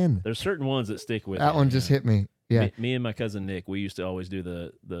ones. again. There's certain ones that stick with. That you, one you just know. hit me. Yeah. Me and my cousin Nick, we used to always do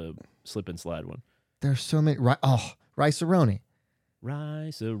the slip and slide one. There's so many. Rice-A-Roni.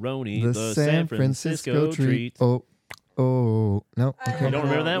 Rice-A-Roni, The San Francisco treat. Oh, no. I Okay. You don't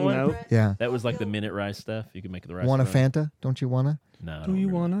remember that one? Nope. Yeah. That was like the minute rice stuff. You could make the rice. Want a run. Fanta? Don't you wanna? No. I Do don't you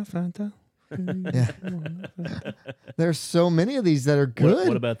remember. want a Fanta? Yeah. There's so many of these that are good.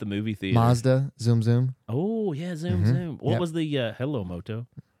 What about the movie theater? Mazda, Zoom Zoom, Oh yeah, Zoom Mhm. Zoom. What Yep. was the Hello Moto?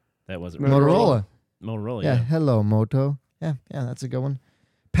 That wasn't Motorola. Motorola. Yeah, Yeah. hello Moto. Yeah, that's a good one.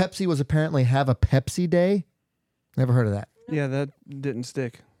 Pepsi was apparently have a Pepsi day. Never heard of that. Yeah, that didn't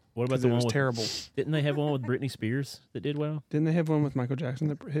stick. What about Because the it one was with? terrible. Didn't they have one with Britney Spears that did well? Didn't they have one with Michael Jackson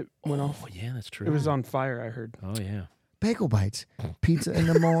that went off? Oh yeah, that's true. It was on fire, I heard. Oh yeah. Bagel bites. Pizza in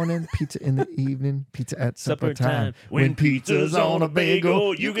the morning, pizza in the evening, pizza at supper time. When pizza's on a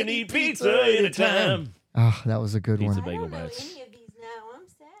bagel, you can eat pizza anytime. Oh, that was a good Pizza one. I bagel don't know bites. any of these now. I'm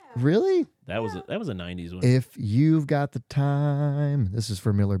sad. Really? That was a 90s one. If you've got the time. This is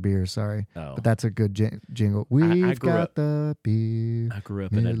for Miller Beer, sorry. Oh. But that's a good jingle. We've grew got up- the beer. I grew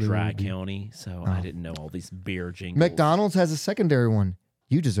up in a Miller dry Beer. county, so Oh. I didn't know all these beer jingles. McDonald's has a secondary one.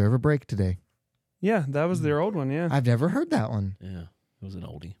 You deserve a break today. Yeah, that was their old one, yeah. I've never heard that one. Yeah, it was an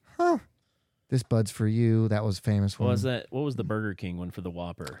oldie. Huh. This Bud's for you. That was a famous What one. was that? What was the Burger King one for the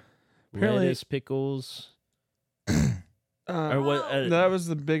Whopper? Apparently- Lettuce, pickles, or what? That was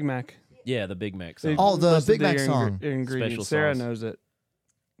the Big Mac. Yeah, the Big Mac. They Song. Oh, the listed Big Mac ingre- song. Ingredients. Special Sarah sauce. knows it.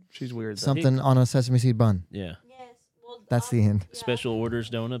 She's weird. though. Something on a sesame seed bun. Yeah. Yes. Well, That's the end. yeah. Special orders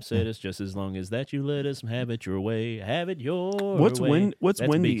don't upset us, just as long as that you let us have it your way, have it your What's way. What's That's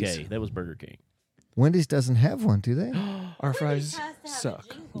Wendy's? BK. That was Burger King. Wendy's doesn't have one, do they? Our Wendy's fries has to have a suck.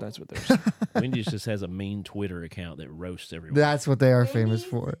 jingle. That's what they're saying. Wendy's just has a mean Twitter account that roasts everyone. That's what they are famous Wendy's?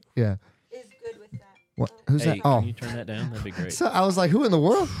 for. Yeah. Is good with that. What? Who's Hey, that? Oh. can you turn that down? That'd be great. So I was like, who in the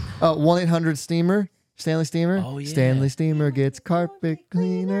world? 1-800 Steamer. Stanley Steamer. Oh, yeah. Stanley Steamer gets carpet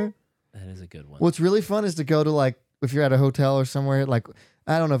cleaner. That is a good one. What's really fun is to go to, like, if you're at a hotel or somewhere, like,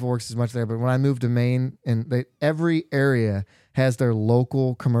 I don't know if it works as much there, but when I moved to Maine, and every area has their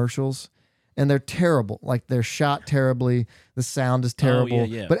local commercials, and they're terrible. Like, they're shot terribly. The sound is terrible.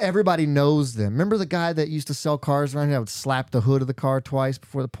 yeah. But everybody knows them. Remember the guy that used to sell cars around here that would slap the hood of the car twice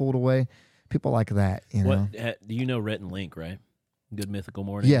before they pulled away? People like that, you know? What do you know? Rhett and Link, right? Good Mythical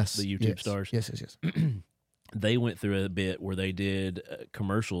Morning. Yes. The YouTube yes, stars. Yes. they went through a bit where they did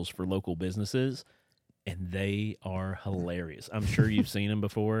commercials for local businesses, and they are hilarious. I'm sure you've seen them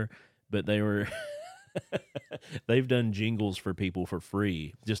before, but they were they've done jingles for people for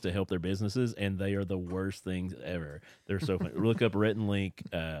free just to help their businesses, and they are the worst things ever. They're so funny. Look up Rhett and Link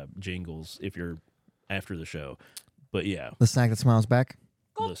jingles if you're after the show. But yeah, The snack that smiles back.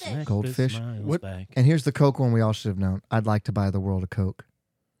 the snack Goldfish. that smiles What- back. And here's the Coke one we all should have known. I'd like to buy the world a Coke.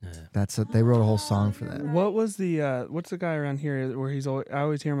 That's it. They wrote a whole song for that. What was the what's the guy around here where he's always, I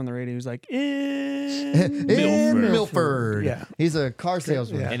always hear him on the radio. He's like In Milford. Milford. Yeah. He's a car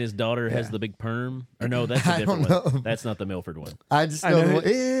salesman. Yeah. And his daughter has the big perm. Or no, that's a I different don't one. know. That's not the Milford one. I just I know. know.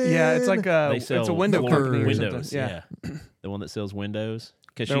 the Yeah, it's like They it's sell a window Milford company or windows. something. Yeah. The one that sells windows.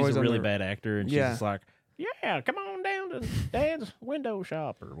 Because They're she's always a on really the- bad actor, and she's Yeah. just like, yeah, come on down to Dad's window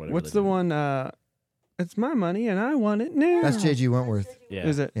shop or whatever. What's they the do. one? It's my money and I want it now. That's J.G. Wentworth. Yeah.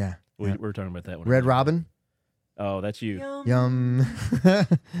 Is it? Yeah. We're talking about that one. Red Robin. Oh, that's you. Yum.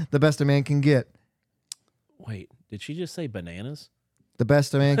 The best a man can get. Wait, did she just say bananas? The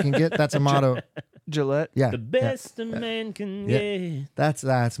best a man can get. That's a motto. Gillette. Yeah. The best a man can Yeah. get. That's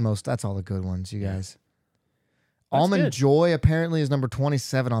all the good ones, you guys. That's Almond good. Joy apparently is number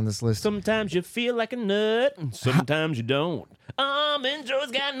 27 on this list. Sometimes you feel like a nut, and sometimes you don't. Almond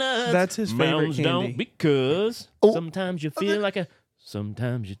Joy's got nuts. That's his favorite Mounds candy. don't because Oh. sometimes you feel like a.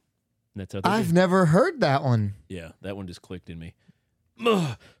 Sometimes you. That's how they I've do. never heard that one. Yeah, that one just clicked in me.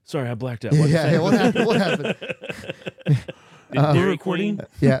 Ugh, sorry, I blacked out. What'd you Yeah, say? what happened? What happened? Did Dairy recording? Queen?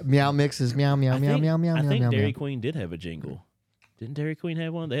 Yeah, meow mixes, meow, meow, I meow, think, meow, meow, I meow, think meow, Dairy meow. Queen did have a jingle. Didn't Dairy Queen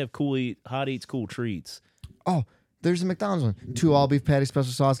have one? They have hot eats, cool treats. Oh, there's a McDonald's one. 2 all beef patties,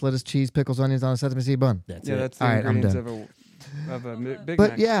 special sauce, lettuce, cheese, pickles, onions on a sesame seed bun. That's Yeah, it. that's the All right, I'm ingredients of a Big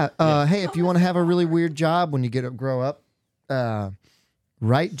But Mac. yeah, hey, if you want to have a really weird job when you grow up,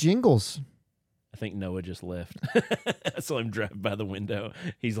 write jingles. I think Noah just left. I saw him drive by the window.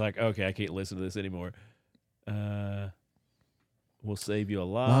 He's like, okay, I can't listen to this anymore. We'll save you a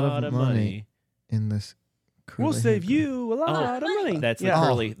lot, of money. In this. We'll curly save hair. you a lot of money. That's yeah. the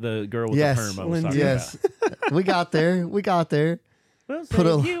curly, the girl with Yes, the perm I was talking yes. about. We got there. We got there. We'll Put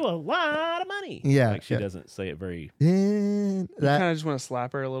save a- you a lot of money. Yeah, Like she yeah. doesn't say it very, Yeah, You that kind of just want to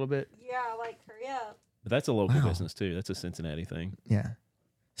slap her a little bit. Yeah, like hurry up. but that's a local Wow. business too. That's a Cincinnati thing. yeah.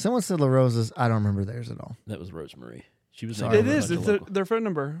 Someone said La Rosa's. I don't remember theirs at all. That was Rosemary. She was Sorry. It named is. a bunch It's of local- their phone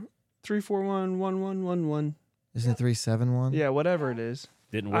number. 341-1111. Isn't it 371? Yeah, whatever it is.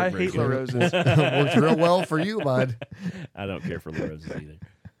 Didn't work I very hate La good. Rosa's. Worked real well for you, bud. I don't care for La Rosa's either.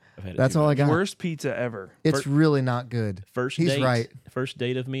 I've had it That's too all I much. got. Worst pizza ever. It's really not good. First He's date, right. First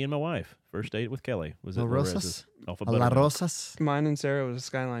date of me and my wife. First date with Kelly was at La La Rosa's? Rosa's off of La Buttermilk. Rosas. Mine and Sarah was a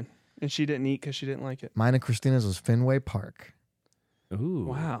Skyline. And she didn't eat because she didn't like it. Mine and Christina's was Fenway Park. Ooh,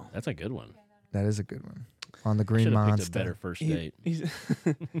 Wow. that's a good one. That is a good one. On the I Green should have picked a Monster. better first date.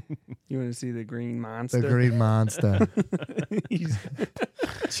 You want to see the green monster? The Green Monster. He's-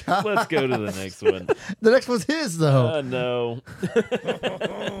 Let's go to the next one. The next one's his, though. No.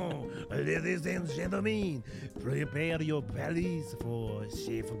 Ladies and gentlemen, prepare your bellies for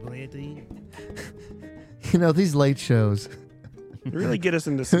Chef Brady. You know, these late shows really get us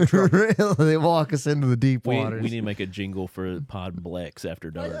into some trouble. really they walk us into the deep We waters. need to make a jingle for PodBless after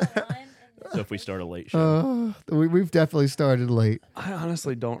dark. So if we start a late show. We've definitely started late. I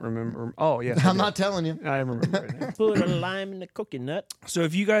honestly don't remember. Oh, yes. I I'm do. not telling you. I remember right now. Put a lime in the coconut. So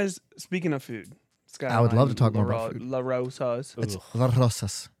if you guys, speaking of food, I would love to talk more about food. La Rosa's. It's Ugh. La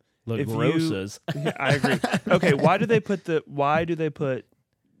Rosas. La If you- Grosas. Yeah, I agree. Okay, why do they put the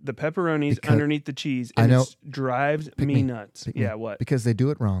pepperonis Because- underneath the cheese? I know. It drives Pick me me. nuts. Pick me. Yeah, what? Because they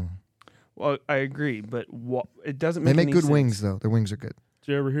do it wrong. Well, I agree, but it doesn't They make make any good sense. wings, though. Their wings are good.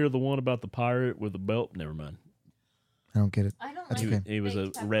 Did you ever hear the one about the pirate with the belt? Never mind. I don't get it. I don't That's like okay. It was a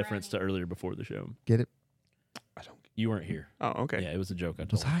baked reference to pepperoni. earlier before the show. Get it? I don't. You weren't here. Oh, okay. Yeah, it was a joke I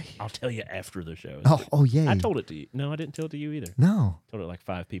told. Was I? I'll tell you after the show. Oh, yay. I told it to you. No, I didn't tell it to you either. No. I told it like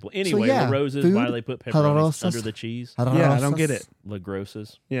 5 people. Anyway, yeah, La Roses, food, why do they put La pepperonis Rosas. under the cheese? Yeah, I don't get it. La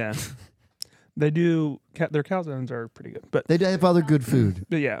Grosas. Yeah, they do. Their calzones are pretty good, but They have other good food.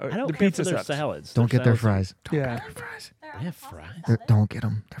 yeah, I don't the care pizza for their sucks. salads. Don't get their salads- fries. Yeah, They have fries. Don't get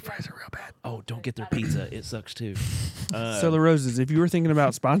them. Their fries are real bad. Oh, don't get their pizza. It sucks too. so La Roses, if you were thinking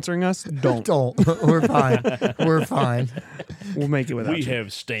about sponsoring us, don't. Don't. We're fine. We're fine. We'll make it without we you.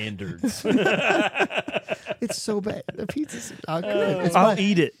 have standards. It's so bad. The pizza's not good. It's I'll fine.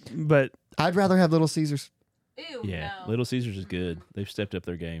 eat it, but I'd rather have Little Caesars. Ew, yeah, no. Little Caesars is good. They've stepped up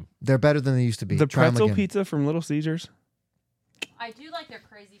their game. They're better than they used to be. the Try 'em pretzel again. pizza from Little Caesars. I do like their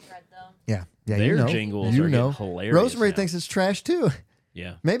crazy bread though. Yeah. Yeah, Their you know. jingles You are know. getting hilarious. Rosemary now. thinks it's trash, too.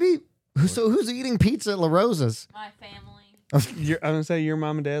 Yeah. Maybe Who's eating pizza at La Rosa's? My family. I'm gonna say your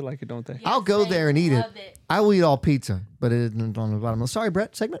mom and dad like it, don't they? I'll go they there and eat it. love I will eat all pizza, but it isn't on the bottom. Sorry,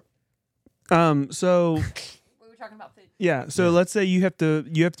 Brett. Segment. So We were talking about food. yeah. So let's say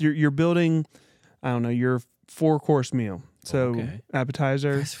you're building, I don't know, your 4-course meal. So Okay.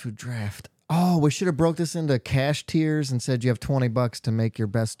 appetizer. Fast food draft. Oh, we should have broke this into cash tiers and said you have $20 to make your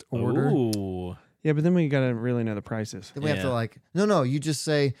best order. Ooh. Yeah, but then we gotta really know the prices. Then we have to Yeah. no. You just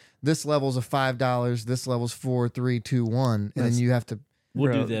say this level's a $5, this level's 4, 3, 2, 1, and then That's- you have to.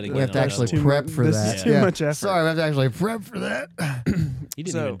 We'll Bro, do that again. We have to on actually another prep one. for this that. is too much effort. Sorry, we have to actually prep for that. He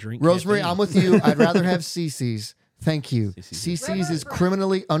didn't So, even drink. Rosemary, caffeine. I'm with you. I'd rather have CC's. Thank you. CC's. CC's is Riverfront.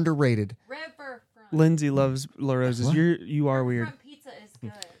 criminally underrated. Riverfront. Lindsay loves La Rosa's. What? You are weird. Riverfront pizza is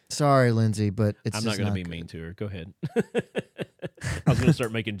good. Sorry, Lindsay, but it's I'm just not going to be good. mean to her. Go ahead. I was going to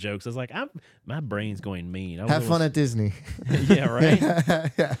start making jokes. I was like, my brain's going mean. I was Have fun at Disney. yeah, right.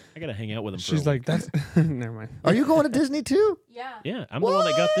 Yeah. I got to hang out with him. She's for a like, week. that's never mind. Are you going to Disney too? Yeah. Yeah, I'm the one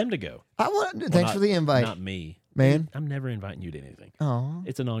that got them to go. I want. Well, Thanks not- for the invite, Not me, man. I'm never inviting you to anything. Oh,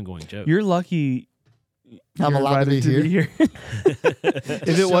 It's an ongoing joke. You're lucky. I'm you're allowed to invited be here.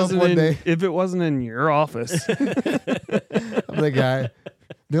 if Show up one day. if it wasn't in your office, I'm the guy.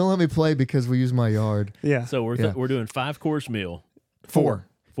 They don't let me play because we use my yard. yeah. So we're Yeah. we're doing 5-course meal, 4.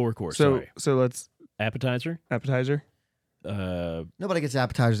 4-course. So sorry. so let's Appetizer. appetizer. Nobody gets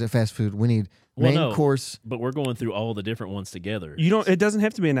appetizers at fast food. We need Well, main no. course. But we're going through all the different ones together. You don't. It doesn't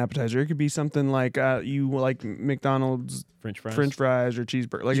have to be an appetizer. It could be something like you like McDonald's French fries. French fries or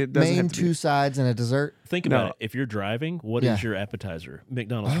cheeseburger. Like it doesn't Main have to 2 sides and a dessert. Think about No. it. If you're driving, what is Yeah. your appetizer?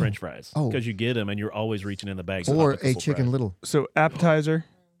 McDonald's French fries. Oh. Because you get them and you're always reaching in the bag. Or a chicken little. be. So appetizer,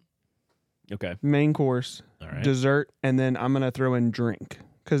 Okay. main course, All right. dessert, and then I'm gonna throw in drink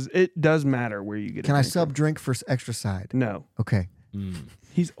because it does matter where you get. Can a I drink sub from. drink for extra side? No, Okay. Mm.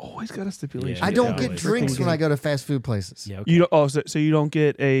 he's always got a stipulation. Yeah, I don't yeah, get always. drinks when I go to fast food places. Yeah. Okay. You don't. Oh, so you don't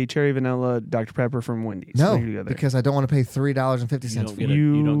get a cherry vanilla Dr Pepper from Wendy's? No, When you go there. because I don't want to pay $3.50 You don't, for get it.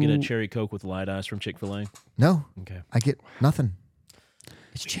 you don't get a You- cherry Coke with light ice from Chick-fil-A? No, Okay. I get nothing.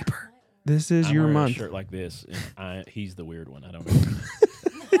 It's cheaper. This is I'm your wearing month. a shirt like this, and he's the weird one. I don't know.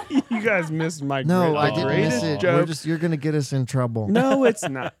 You guys missed my No, great- I didn't greatest miss it. joke. You're gonna get us in trouble. No, it's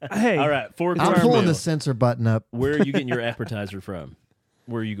not. Hey, All right. 4 It's I'm our course pulling meal. the censor button up. Where are you getting your appetizer from?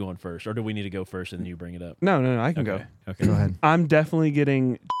 Where are you going first? Or do we need to go first and then you bring it up? No, I can Okay. go. Okay. Go ahead. I'm definitely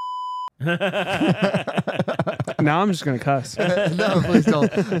getting. Now I'm just gonna cuss. No, please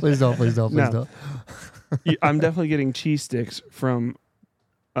don't. Please don't. Please don't. Please No. don't. I'm definitely getting cheese sticks from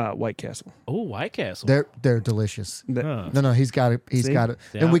White Castle. Oh, White Castle. They're delicious. Huh. No, he's got it. He's See? got it.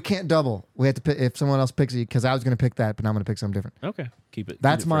 Yeah. And we can't double. We have to pick if someone else picks it because I was gonna pick that, but now I'm gonna pick something different. Okay. Keep it.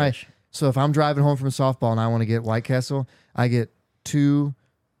 That's keep it my. fresh. So if I'm driving home from softball and I want to get White Castle, I get 2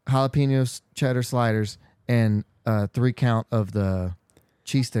 jalapeno cheddar sliders and 3 count of the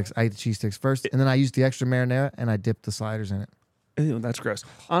cheese sticks. I eat the cheese sticks first, and then I use the extra marinara and I dip the sliders in it. Ew, that's gross.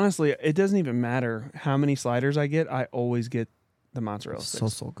 Honestly, it doesn't even matter how many sliders I get. I always get the mozzarella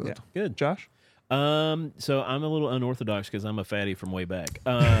sticks. So good. Yeah. Good. Josh? So I'm a little unorthodox because I'm a fatty from way back.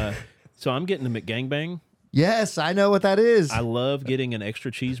 So I'm getting the McGangbang. Yes, I know what that is. I love getting an extra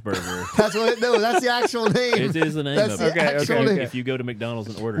cheeseburger. That's what. No, that's the actual name. It is the name That's of the it. actual okay, name. okay. If you go to McDonald's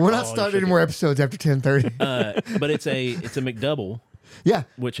and order, We're not all starting chicken. any more episodes after 10:30. But it's a McDouble, Yeah,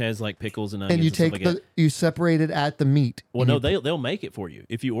 which has like pickles and onions. and you stuff take like the that. you separate it at the meat. Well, and no, you- they'll make it for you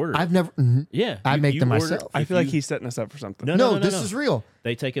if you order. it. I've never. Yeah, I you- make you them order- myself. I if feel like you- he's setting us up for something. No, this no. is real.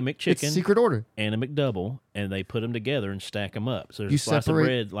 They take a It's McChicken secret order and a McDouble, and they put them together and stack them up. So there's You a slice of separate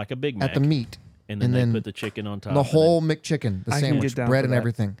bread like a Big Mac, at the meat. and then and they then put the chicken on top. The and then- whole McChicken, the I can sandwich, get down bread for and that.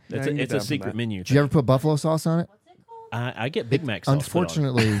 everything. Yeah, I It's can get a down for secret that. menu. Did you ever put buffalo sauce on it? What's it called? I get Big Mac sauce. put on it.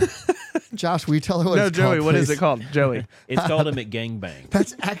 Unfortunately, Josh, will you tell her what No, it's Joey, called? what is please? it called? Joey. It's called a McGangbang.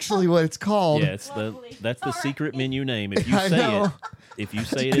 That's actually what it's called. Yeah, it's that's the Sorry. secret menu name. If you I say know. it, if you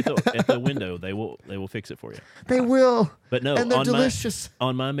say it at the window, they will fix it for you. They will, But no, and they're on delicious.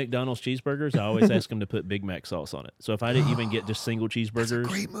 my McDonald's cheeseburgers, I always ask them to put Big Mac sauce on it. So if I didn't even get just single cheeseburgers,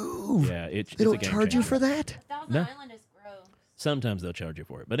 Great move. yeah, it's They a don't game charge you changer. for that. Thousand No. Island is gross. Sometimes they'll charge you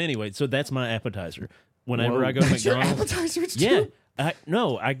for it. But anyway, so that's my appetizer. Whenever Whoa. I go to That's your McDonald's, appetizer. It's yeah, true.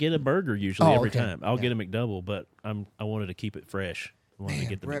 I get a burger usually Oh, every okay. time. I'll Yeah. get a McDouble, but I wanted to keep it fresh. I wanted to Man,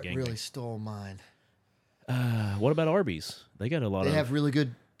 get the Brett McGangbang. really stole mine. What about Arby's? They got a lot They of. have really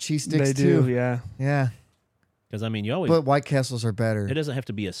good cheese sticks They do, too. yeah. Yeah, Because I mean, you always. but White Castles are better. It doesn't have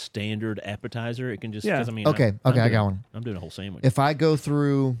to be a standard appetizer. It can just. Yeah. 'cause I mean, Okay, I'm okay, I doing- got one. I'm doing a whole sandwich. If I go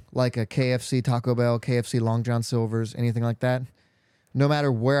through like a KFC, Taco Bell, KFC, Long John Silver's, anything like that, no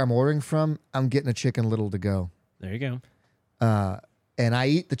matter where I'm ordering from, I'm getting a chicken little to go. There you go. and I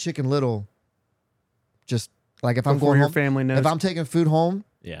eat the chicken little. Just like if I'm Before going your home, family knows. if I'm taking food home,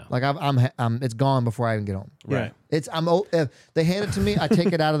 Yeah. like I'm it's gone before I even get home. Yeah. Right. If they hand it to me, I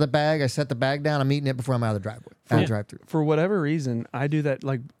take it out of the bag, I set the bag down, I'm eating it before I'm out of the driveway. Out of drive through. For whatever reason, I do that.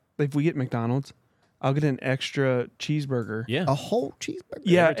 Like if we get McDonald's, I'll get an extra cheeseburger. Yeah. A whole cheeseburger.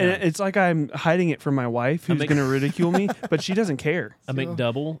 Yeah, Every and time. it's like I'm hiding it from my wife, who's make- going to ridicule me, but she doesn't care. A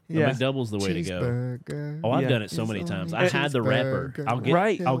McDouble. Yeah. A McDouble's the way to go. Cheeseburger. Oh, I've Yeah. done it so many It's times. only I hide the wrapper.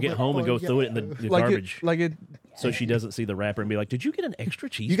 cheeseburger. I'll get home and go throw it in the Like garbage it. so she doesn't see the wrapper and be like, "Did you get an extra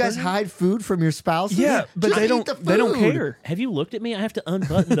cheeseburger?" You guys hide food from your spouses? Yeah, but Just they eat don't. the They don't food care. Have you looked at me? I have to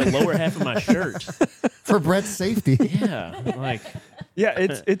unbutton the lower half of my shirt. for Brett's safety. Yeah, like Yeah,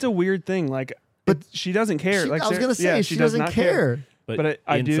 it's a weird thing. Like, But she doesn't care. She- like I was Sarah- gonna say yeah, she does doesn't not care. But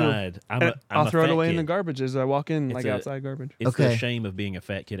I do. inside, I'm And a, I'm I'll a throw it fat away in kid. the garbage as I walk in, It's like a- outside garbage. It's Okay. the shame of being a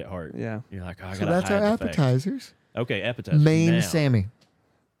fat kid at heart. Yeah. You're like, oh, I So gotta that's hide our the fact. appetizers. Okay, appetizers. Main now. Sammy.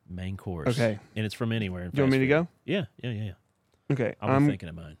 Main course. Okay. and it's from anywhere. In Do you want fast me to food. go? Yeah. Okay, I'm thinking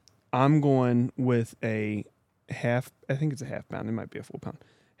of mine. I'm going with a half. I think it's a half pound. It might be a full pound.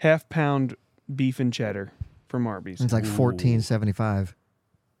 Half pound beef and cheddar from Arby's. It's like Ooh. $14.75.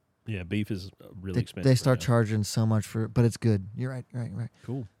 Yeah, beef is really expensive. They start right now. charging so much for it, but it's good. You're right.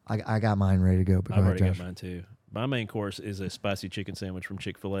 Cool. I got mine ready to go. But I've go already ahead, got Josh. mine too. My main course is a spicy chicken sandwich from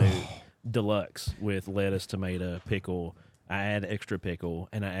Chick-fil-A Deluxe with lettuce, tomato, pickle. I add extra pickle,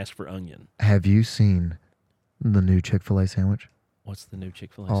 and I ask for onion. Have you seen the new Chick-fil-A sandwich? What's the new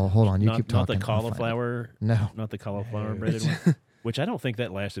Chick-fil-A? Oh, sandwich? hold on. You not, keep Not talking. the I'll find it. cauliflower. No. Not the cauliflower breaded one. Which I don't think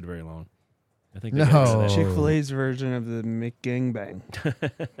that lasted very long. I think they got rid of No. that. Chick-fil-A's version of the McGangbang.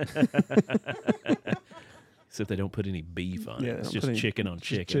 Except they don't put any beef on Yeah, it. It's they don't just put any- chicken on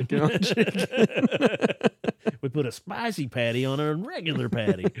chicken. Chicken on chicken. We put a spicy patty on a regular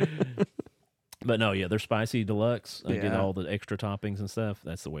patty. But no, yeah, they're spicy deluxe. I get Yeah. all the extra toppings and stuff.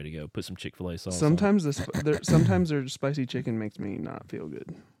 That's the way to go. Put some Chick-fil-A sauce on it. Sometimes their spicy chicken makes me not feel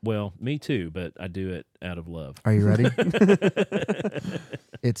good. Well, me too, but I do it out of love. Are you ready?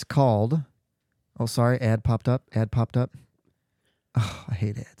 It's called. Oh, sorry. Ad popped up. Oh, I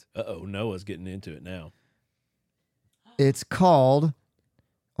hate ads. Uh-oh, Noah's getting into it now. It's called.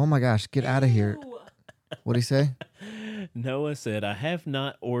 Oh my gosh! Get out of here. Ew. What'd he say? Noah said, I have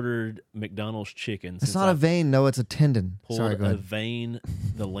not ordered McDonald's chicken It's since not I a vein. No, it's a tendon. pulled Sorry, go a ahead. vein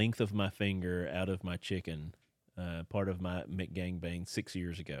the length of my finger out of my chicken, part of my McGangbang 6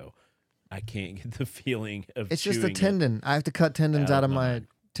 years ago. I can't get the feeling of It's just a chewing it. tendon. I have to cut tendons out out of of my.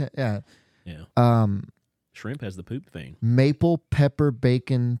 mine. Yeah. Yeah. Shrimp has the poop vein. Maple pepper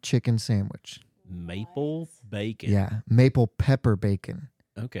bacon chicken sandwich. Maple bacon. Yeah, maple pepper bacon.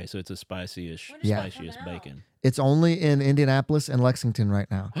 Okay, so it's a spicy-ish, When does Yeah. that spiciest come out? bacon. It's only in Indianapolis and Lexington right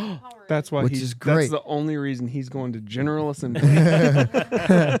now. That's why Which he's. is great. That's the only reason he's going to General Assembly.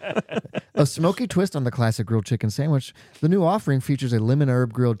 A smoky twist on the classic grilled chicken sandwich. The new offering features a lemon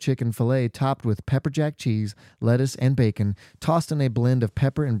herb grilled chicken fillet topped with pepper jack cheese, lettuce, and bacon, tossed in a blend of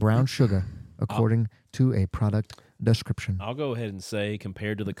pepper and brown sugar, according to a product description. I'll go ahead and say,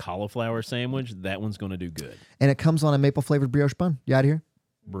 compared to the cauliflower sandwich, that one's going to do good. And it comes on a maple flavored brioche bun. You out of here?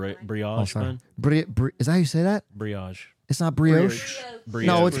 Brioche sorry. bun? Is that how you say that? Brioche. It's not brioche. Brioche.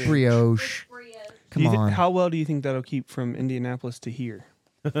 No, it's Brioche. brioche. Brioche. Come on. How well do you think that'll keep from Indianapolis to here?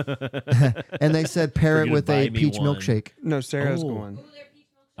 And they said pair For it you to with buy a me peach one. milkshake. No, Sarah's Oh. going.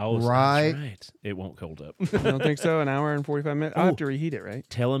 Oh, that's Right. right. It won't hold up. You don't think so? An hour and 45 minutes? I'll have to reheat it, right?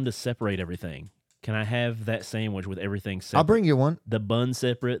 Tell them to separate everything. Can I have that sandwich with everything separate? I'll bring you one. the bun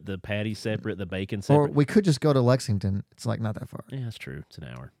separate, the patty separate, the bacon Or separate. we could just go to Lexington. It's like not that far. Yeah, that's true. It's an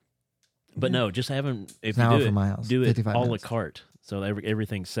hour. But no, just have them. If It's an you hour do from it, my house. do it 55 a la minutes. carte. So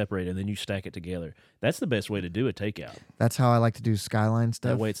everything's separated, and then you stack it together. That's the best way to do a takeout. That's how I like to do Skyline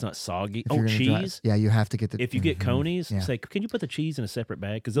stuff. That way it's not soggy. If you're Oh, gonna drive- cheese. Yeah, you have to get the. If you get Mhm. conies, Yeah. say, can you put the cheese in a separate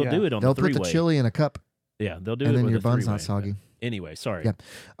bag? Because they'll Yeah. do it on They'll the put three-way. the chili in a cup, Yeah, they'll do and it then with your a bun's three-way. not soggy. Anyway, sorry. Yep.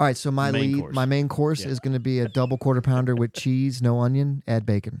 All right, so my Main lead, course. my main course Yeah. is going to be a double quarter pounder with cheese, no onion, add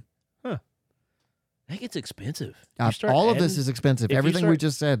bacon. That gets expensive. You start All of this adding- is expensive. if you Everything we start-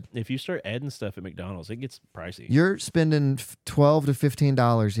 just said. If you start adding stuff at McDonald's, it gets pricey. You're spending $12 to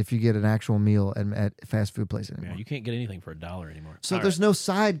 $15 if you get an actual meal at fast food place anymore. Yeah, you can't get anything for $1 anymore. So All there's no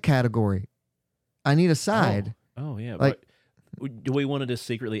side category. I need a side. Oh yeah. Like- do we want to just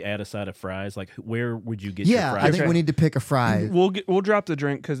secretly add a side of fries? Like, where would you get Yeah, your I fries? think Okay. we need to pick a fry. We'll drop the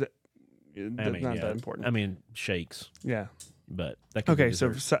drink because that's I mean, not yeah. that important. I mean, shakes, Yeah. but that can Okay, be so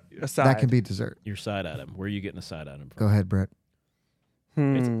dessert. a side. That can be dessert. Your side item. Where are you getting the side item from? Go ahead, Brett.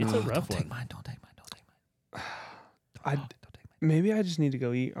 It's a Oh, rough don't take one. mine. Don't take mine. Don't take mine. I- Don't take mine. Maybe I just need to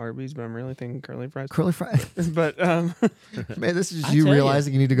go eat Arby's, but I'm really thinking curly fries. Curly fries. But Man, this is I you tell ya.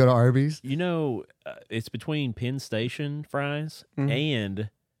 realizing you need to go to Arby's. You know, it's between Penn Station fries Mhm.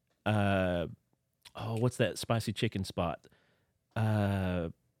 and what's that spicy chicken spot?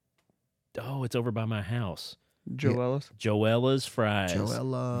 It's over by my house. Joella's. Joella's fries.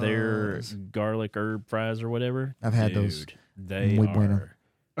 Joella's. Their garlic herb fries or whatever. I've had those. They Muy are bueno.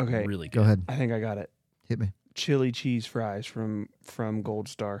 Okay, really good. Go ahead. I think I got it. Hit me. Chili cheese fries from Gold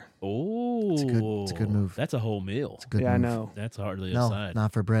Star. Oh, It's a good move. That's a whole meal. It's a good Yeah, I move. know. That's hardly a No, side.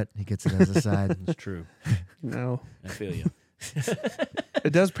 not for Brett. He gets it as a side. It's true. No, I feel you.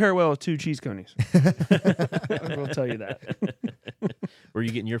 it does pair well with 2 cheese conies. I will tell you that. Where are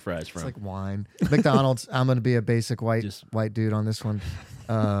you getting your fries It's from? like wine. McDonald's. I'm going to be a basic white dude on this one.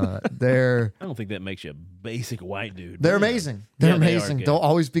 They're I don't think that makes you a basic white dude. they're Yeah. amazing. They're Yeah, they are amazing. good. They'll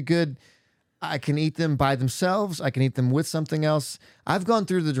always be good. I can eat them by themselves. I can eat them with something else. I've gone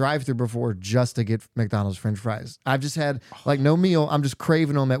through the drive-thru before just to get McDonald's French fries. I've just had like no meal. I'm just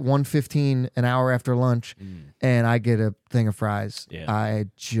craving them at 1:15 an hour after lunch, and I get a thing of fries. Yeah. I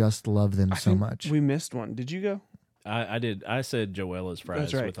just love them I so think much. We missed one. Did you go? I did. I said Joella's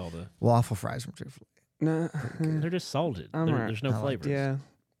fries right. with all the. Waffle fries from Chick-fil-A. No. They're just salted. I'm right. There's no I like flavors. Yeah,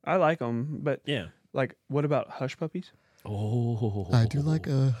 I like them, but Yeah. like, what about Hush Puppies? Oh. I do like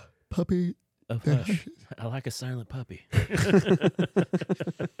a puppy. a hush. I like a silent puppy.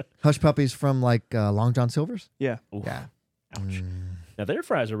 Hush puppies from like Long John Silver's. Yeah, Oof. Yeah. Ouch. Now their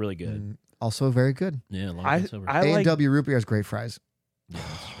fries are really good. Also very good. Yeah, Long I John Silver. I like A&W Root Beer has great fries. Yeah,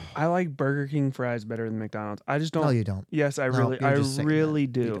 that's true. I like Burger King fries better than McDonald's. I just don't. No, you don't. Yes, I No, really, you're just saying that. You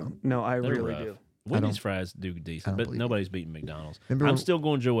do. don't. No, I They're really rough. do. Wendy's don't- fries do I decent, don't but believe nobody's beating McDonald's. Remember I'm when- still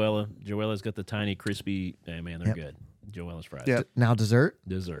going Joella. Joella's got the tiny, crispy. Hey, man, they're Yep. good. Joella's fries. Yeah. Now dessert.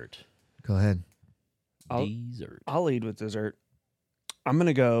 Dessert. Go ahead. Dessert. I'll lead with dessert. I'm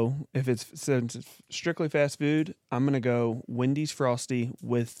gonna go since it's strictly fast food. I'm gonna go Wendy's Frosty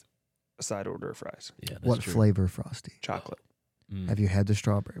with a side order of fries, Yeah, that's What true. flavor Frosty? chocolate. Mm. Have you had the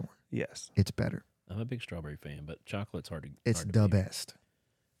strawberry one? Yes, It's better. I'm a big strawberry fan, but chocolate's hard to. It's hard to the beat. best.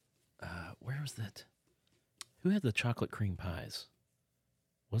 Where was that? Who had the chocolate cream pies?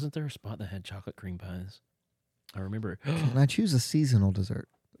 Wasn't there a spot that had chocolate cream pies? I remember Can I choose a seasonal dessert?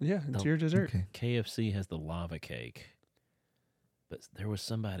 yeah, it's No. your dessert. Okay. KFC has the lava cake. But there was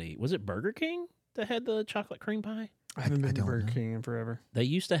somebody, was it Burger King that had the chocolate cream pie? I haven't I been to don't Burger know. King in forever. They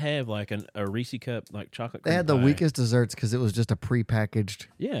used to have like a Reese cup, like chocolate They cream had the pie. weakest desserts because it was just a prepackaged.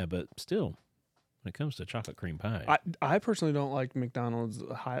 Yeah, but still, when it comes to chocolate cream pie, I personally don't like McDonald's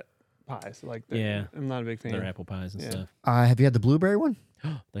hot pies. Like, Yeah. I'm not a big fan. their apple pies and Yeah. stuff. Have you had the blueberry one?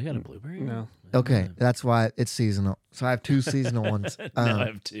 They got a blueberry? No. one? I didn't Okay, know that's why it's seasonal. So I have two seasonal ones. that. Now I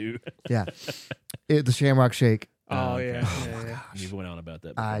have two. Yeah, the Shamrock Shake. Oh okay. yeah. You've went on about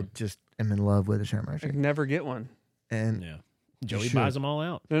that before. I just am in love with the Shamrock I Shake, can never get one. and yeah. Joey should. buys them all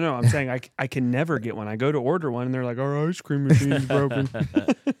out. No, I'm saying I can never get one. I go to order one and they're like, our ice cream machine's broken.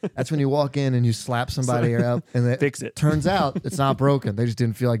 that's when you walk in and you slap somebody up, and it Fix it. turns out it's not broken. They just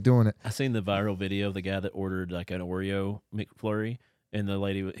didn't feel like doing it. I seen the viral video of the guy that ordered like an Oreo McFlurry, and the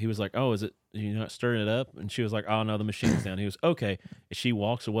lady, he was like, "Oh, is it? You're not stirring it up?" And she was like, "Oh no, the machine's down." He was okay. And she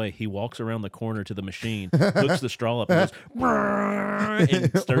walks away. He walks around the corner to the machine, hooks the straw up, and goes,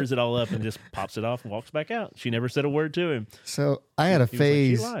 and stirs it all up, and just pops it off and walks back out. She never said a word to him. So I had a He was like,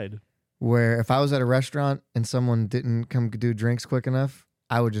 phase she lied. where if I was at a restaurant and someone didn't come do drinks quick enough,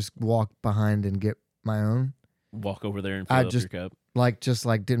 I would just walk behind and get my own. Walk over there and I fill up just- your cup. Just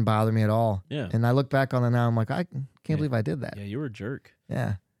didn't bother me at all. Yeah, And I look back on it now, I'm like, I can't Yeah. believe I did that. yeah, you were a jerk.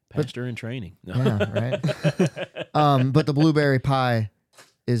 Yeah. Pastor in training. No. Yeah, right. But the blueberry pie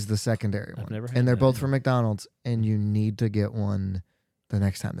is the secondary I've one. never had And they're that both either. from McDonald's, and you need to get one the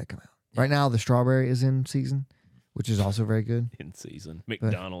next time they come out. Right now, the strawberry is in season, which is also very good. In season,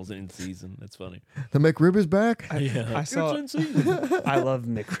 McDonald's in season. That's funny. The McRib is back. Yeah, I saw- It's in season. I love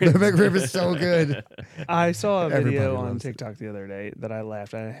The McRib. McRib is so good. I saw a Everybody video on loves it. TikTok the other day that I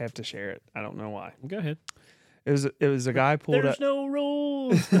laughed. I have to share it. I don't know why. Go ahead. It was a guy pulled There's up. no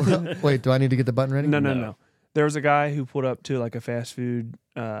rules. Wait, do I need to get the button ready? No. There was a guy who pulled up to like a fast food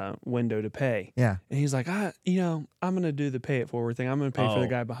window to pay, Yeah. and he's like, I'm gonna do the pay it forward thing. I'm gonna pay for the Oh.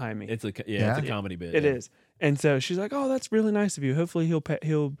 guy behind me. It's a Yeah. it's a comedy bit. It yeah. is. And so she's like, "Oh, that's really nice of you. Hopefully he'll pass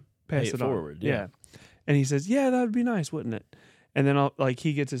Pay it it forward, on." yeah. And he says, "Yeah, that would be nice, wouldn't it?" And then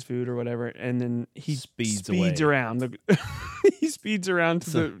he gets his food or whatever, and then he Speeds away. around. He speeds around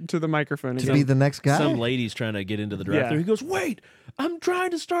to the microphone. To And be goes, the next guy? Some lady's trying to get into the drive-thru. Yeah. He goes, "Wait, I'm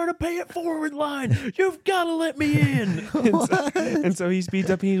trying to start a pay it forward line. You've got to let me in." and so he speeds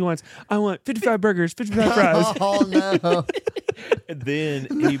up. And I want 55 burgers, 55 fries. Oh, no. And then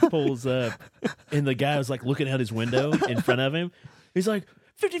he pulls up, and the guy was like looking out his window in front of him. He's like,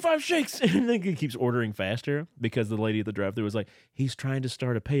 55 shakes. And then he keeps ordering faster because the lady at the drive-thru was like, he's trying to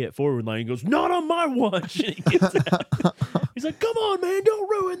start a pay it forward line. He goes, not on my watch. And he gets out. He's like, come on, man, don't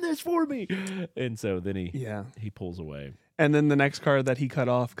ruin this for me. And so then he pulls away. And then the next car that he cut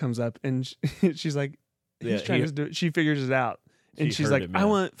off comes up, and she's like, he's trying to do it. She figures it out. And she's like, I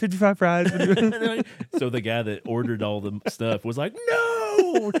want 55 fries. So the guy that ordered all the stuff was like,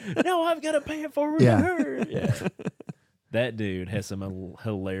 no, I've got to pay it forward to her. Yeah. That dude has some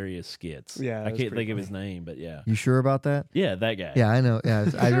hilarious skits. Yeah, I can't think of his name, but yeah. You sure about that? Yeah, that guy. Yeah, I know.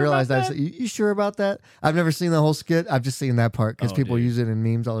 Yeah, I realized that. You sure about that? I've never seen the whole skit. I've just seen that part because people use it in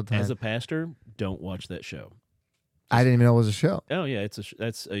memes all the time. As a pastor, don't watch that show. I didn't even know it was a show. Oh yeah, that's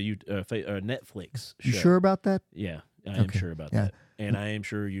a Netflix show. You sure about that? Yeah, I am sure about that, and I am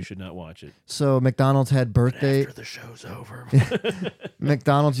sure you should not watch it. So McDonald's had birthday. After the show's over,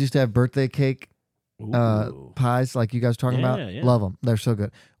 McDonald's used to have birthday cake pies like you guys were talking about. Yeah. Love them. They're so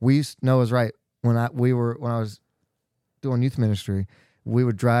good. Noah's right. When I was doing youth ministry, we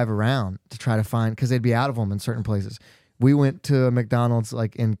would drive around to try to find, because they'd be out of them in certain places. We went to a McDonald's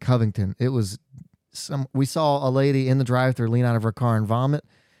like in Covington. It was we saw a lady in the drive-thru lean out of her car and vomit,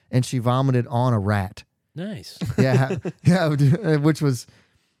 and she vomited on a rat. Nice. Yeah, which was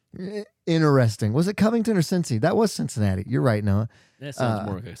interesting. Was it Covington or Cincy? That was Cincinnati. You're right, Noah. That sounds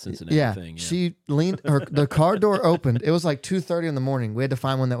more like a Cincinnati thing. Yeah. She leaned, the car door opened. It was like 2:30 in the morning. We had to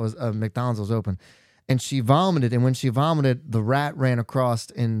find one that was McDonald's was open. And she vomited. And when she vomited, the rat ran across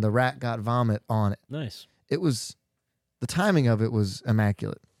and the rat got vomit on it. Nice. The timing of it was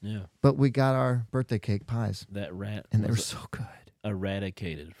immaculate. Yeah. But we got our birthday cake pies. That rat. And they were so good.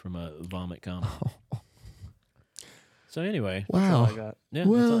 Eradicated from a vomit coma. So anyway. Wow. That's all I got.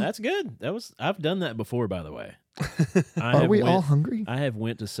 Yeah, that's good. I've done that before, by the way. Are we all hungry? I have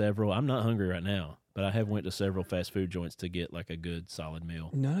went to several. I'm not hungry right now, but I have went to several fast food joints to get like a good solid meal.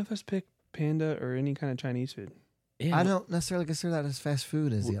 None of us picked Panda or any kind of Chinese food. Yeah, I don't necessarily consider that as fast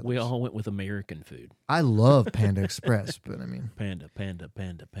food as the others. We all went with American food. I love Panda Express, but I mean... Panda.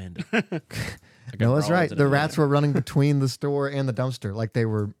 Noah's right. The rats were running between the store and the dumpster like they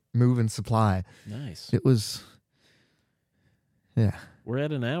were moving supply. Nice. It was... Yeah. We're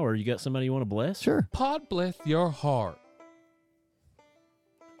at an hour. You got somebody you want to bless? Sure. PodBless your heart.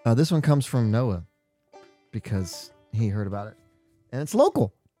 This one comes from Noah because he heard about it. And it's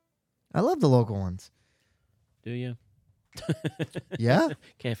local. I love the local ones. Do you? Yeah?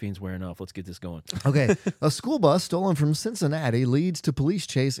 Caffeine's wearing off. Let's get this going. Okay. A school bus stolen from Cincinnati leads to police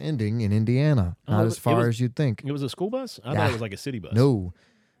chase ending in Indiana. Not as far as you'd think. It was a school bus? I thought it was like a city bus. No.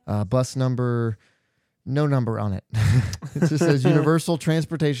 Bus number... No number on it. It just says Universal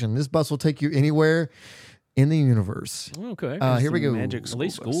Transportation. This bus will take you anywhere in the universe. Okay. Here we go. At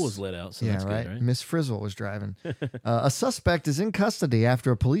least school was let out, so that's right. good, right? Miss Frizzle was driving. A suspect is in custody after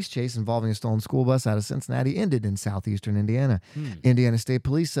a police chase involving a stolen school bus out of Cincinnati ended in southeastern Indiana. Indiana State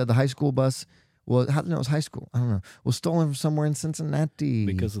Police said the high school bus, it was high school. I don't know. Was stolen from somewhere in Cincinnati.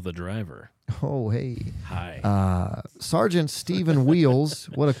 Because of the driver. Oh, hey. Hi. Sergeant Stephen Wheels.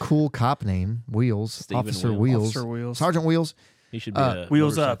 What a cool cop name. Wheels. Officer Wheels. Sergeant Wheels. He should be a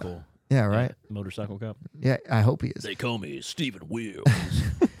Wheels up. Yeah, right. Motorcycle cop. Yeah, I hope he is. They call me Stephen Wheels.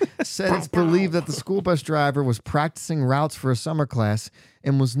 Said it's believed that the school bus driver was practicing routes for a summer class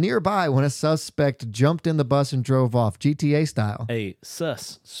and was nearby when a suspect jumped in the bus and drove off, GTA style. A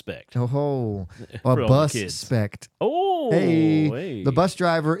suspect. Oh, For a all bus the kids. spect. Oh, Hey. The bus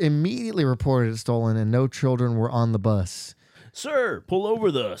driver immediately reported it stolen and no children were on the bus. Sir, pull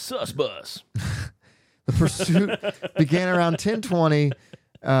over the sus bus. The pursuit began around 10:20.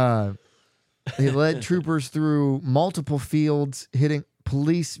 They led troopers through multiple fields, hitting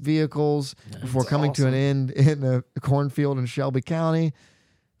police vehicles before coming to an end in a cornfield in Shelby County.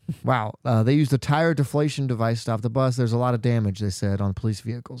 Wow. They used a tire deflation device to stop the bus. There's a lot of damage, they said, on police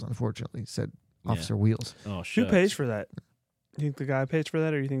vehicles, unfortunately, said Officer Wheels. Oh, Who shucks. pays for that? You think the guy pays for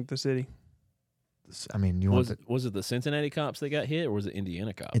that, or you think the city? I mean, Was it the Cincinnati cops that got hit, or was it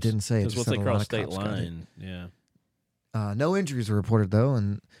Indiana cops? It didn't say. It Because just once said they a lot crossed of state cops got hit. line, yeah. No injuries were reported, though,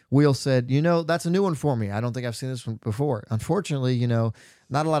 and Wheels said, that's a new one for me. I don't think I've seen this one before. Unfortunately,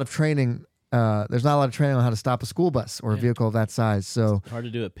 not a lot of training. There's not a lot of training on how to stop a school bus or a vehicle of that size. So Hard to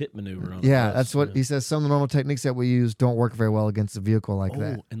do a pit maneuver on a yeah, bus, that's what he says. Some of the normal techniques that we use don't work very well against a vehicle like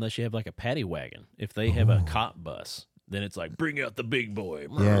that. Unless you have like a paddy wagon. If they have a cop bus, then it's like, bring out the big boy.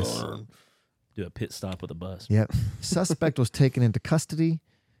 Yes. Do a pit stop with a bus. Yep. Suspect was taken into custody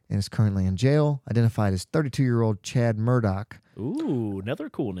and is currently in jail. Identified as 32-year-old Chad Murdoch. Ooh, another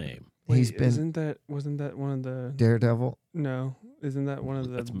cool name. He's been wasn't that one of the Daredevil. no? Isn't that one of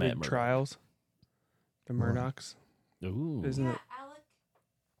the That's Matt big Murdock. trials? The What? Murdochs. Ooh. Isn't Yeah, it?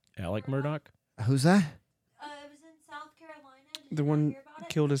 Alec Murdoch? Who's that? It was in South Carolina. Did The you not one hear about it?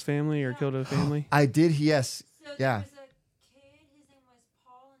 killed his family or killed a family? I did. Yes. So Yeah. there was a kid, his name was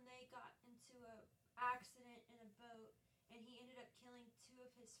Paul, and they got into an accident in a boat, and he ended up killing 2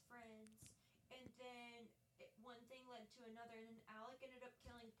 of his friends. And then one thing led to another, and then Alec ended up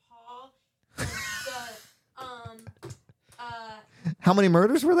killing Paul. And How many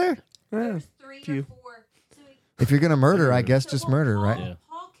murders were there? there Yeah. was 3 few. or 4. So he, If you're gonna murder, I guess so, just well, murder, Paul, right? Yeah.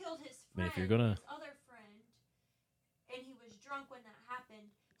 Paul killed his I mean, friend, if you're gonna- his other friend, and he was drunk when that happened.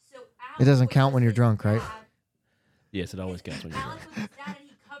 So It doesn't Alec count was when you're his drunk, right? dad. Yes, it always counts when you're Alec drunk. was his dad, and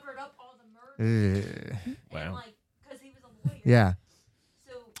he covered up all the murders. Ugh. Wow. And, like, because he was a lawyer. Yeah.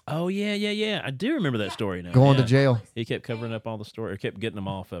 So Oh, yeah. I do remember that story now. Going yeah. to jail. He kept covering up all the story, or kept getting them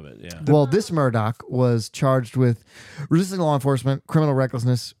off of it. Yeah. Well, this Murdoch was charged with resisting law enforcement, criminal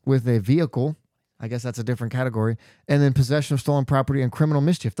recklessness with a vehicle. I guess that's a different category. And then possession of stolen property and criminal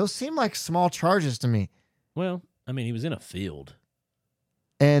mischief. Those seem like small charges to me. Well, I mean, he was in a field.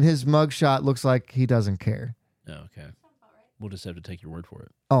 And his mugshot looks like he doesn't care. Oh, okay. sounds about right. We'll just have to take your word for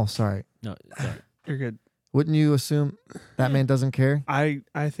it. Oh, sorry. No, sorry. You're good. Wouldn't you assume that man doesn't care? I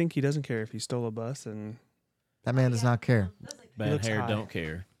think he doesn't care if he stole a bus and That man does not care. Bad looks hair, high. don't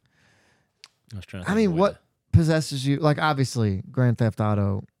care. I was trying to I think mean, of a way what possesses you? Like, obviously, Grand Theft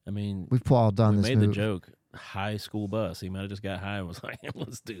Auto. I mean, We've all done we this made move. the joke. High school bus. He might have just got high and was like,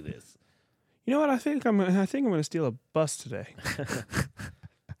 "Let's do this." you know what? I think I'm gonna steal a bus today.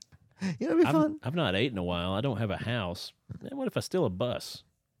 You know, it'd be fun. I've not ate in a while. I don't have a house. Man, what if I steal a bus?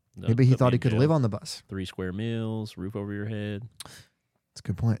 They'll Maybe he put me thought he in could jail. live on the bus. 3 square meals, roof over your head. That's a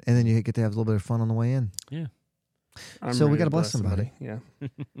good point. And then you get to have a little bit of fun on the way in. I'm So we ready gotta to bless somebody. Yeah.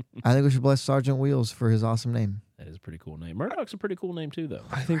 I think we should bless Sergeant Wheels for his awesome name. That is a pretty cool name. Murdoch's a pretty cool name too, though.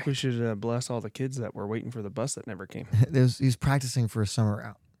 I think we should bless all the kids that were waiting for the bus that never came. He's practicing for a summer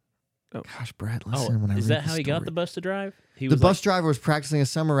route. Oh. Gosh, Brad, listen when I is read that how he got the bus to drive? He The was bus like, driver was practicing a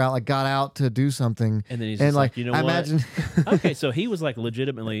summer route, like got out to do something. and then he's And just like, you know I what? imagine Okay, so he was like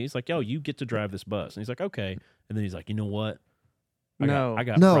legitimately. He's like, "Yo, you get to drive this bus," and he's like, "Okay," and then he's like, "You know what? I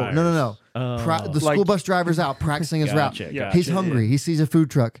got No, priors." no. Oh. the school bus driver's out practicing his route. Gotcha, Yeah. gotcha. He's hungry. He sees a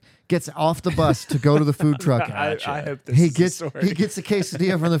food truck, gets off the bus to go to the food truck. Gotcha. I hope this He is gets the story. he gets a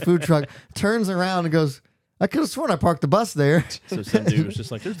quesadilla from the food truck, turns around and goes, "I could have sworn I parked the bus there." So some dude was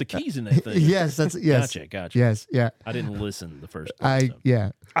just like, "There's the keys in that thing." Yes, that's yes. Gotcha. Yes, yeah. I didn't listen the first time. so.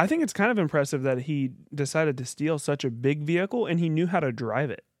 Yeah. I think it's kind of impressive that he decided to steal such a big vehicle and he knew how to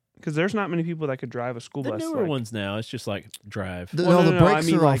drive it. Because there's not many people that could drive a school The bus. newer like, ones now, it's just like drive. The, Well, no, no, the no, I brakes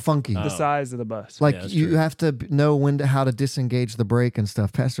mean, are all like, funky. the size of the bus. Like Yeah, that's you true. have to know how to disengage the brake and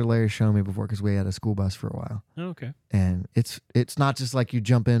stuff. Pastor Larry showed me before because we had a school bus for a while, Oh, okay. and it's not just like you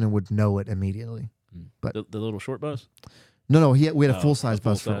jump in and would know it immediately. But- the little short bus. No, we had a Oh, full size a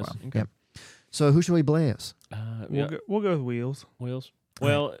full bus for a size. while. Okay. Yep. So who should we bless? Yeah, We'll go with wheels. wheels.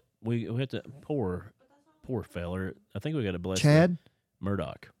 Well, we had to poor feller. I think we got to bless Chad,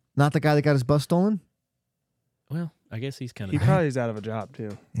 Murdoch. not the guy that got his bus stolen. Well, I guess he's kind He of probably is out of a job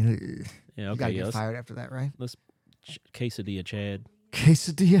too. You yeah. gotta Okay, get yeah. fired after that, right? Quesadilla, Chad.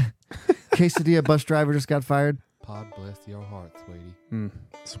 Quesadilla bus driver just got fired. Pod bless your heart, sweetie.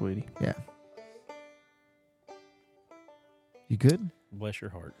 Sweetie. You good? Bless your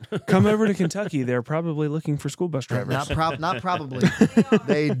heart. Come over to Kentucky. They're probably looking for school bus drivers. Not probably.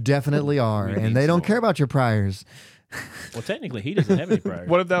 They definitely are, We and need they don't some care more. about your priors. Well, technically, he doesn't have any priors.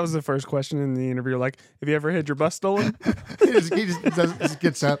 What if that was the first question in the interview? Like, have you ever had your bus stolen? he just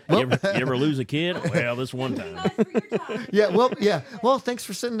gets up. You ever lose a kid? Well, this one time. Guys, for your time. Yeah. Well, thanks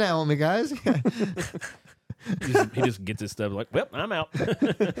for sitting down with me, guys. He just gets his stuff like, well, I'm out.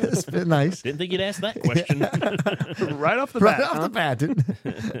 It's been nice. Didn't think you'd ask that question. Right off the Right bat. off huh? the bat,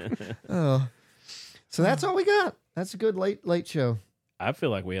 didn't Oh. So that's all we got. That's a good late show. I feel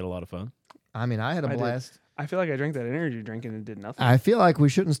like we had a lot of fun. I mean, I had a I did. blast. I feel like I drank that energy drink and it did nothing. I feel like we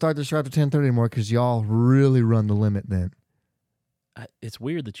shouldn't start the show after 10:30 anymore because y'all really run the limit then. It's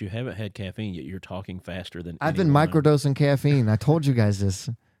weird that you haven't had caffeine yet. You're talking faster than I've been anyone. microdosing caffeine. I told you guys this.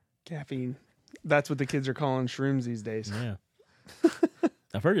 Caffeine. That's what the kids are calling shrooms these days. Yeah.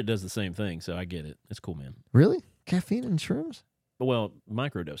 I've heard it does the same thing, so I get it. It's cool, man. Really? Caffeine and shrooms? Well,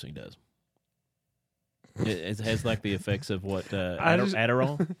 microdosing does. It has like the effects of what I just-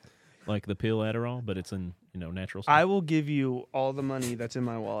 Adderall, like the pill Adderall, but it's in natural stuff. I will give you all the money that's in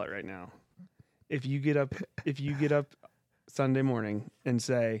my wallet right now. If you get up Sunday morning and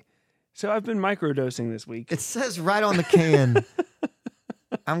say, "So I've been microdosing this week." It says right on the can.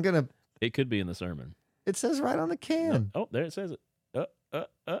 I'm gonna It could be in the sermon. It says right on the can. Oh, there it says it.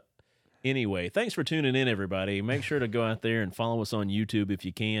 Anyway, thanks for tuning in, everybody. Make sure to go out there and follow us on YouTube if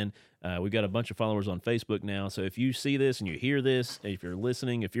you can. We've got a bunch of followers on Facebook now. So if you see this and you hear this, if you're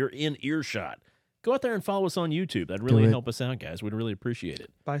listening, if you're in earshot, go out there and follow us on YouTube. That'd really help us out, guys. We'd really appreciate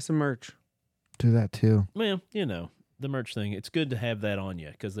it. Buy some merch. Do that too. Well, the merch thing, it's good to have that on you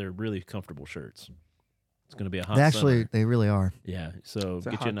because they're really comfortable shirts. It's going to be a hot summer. They really are. Yeah, so It's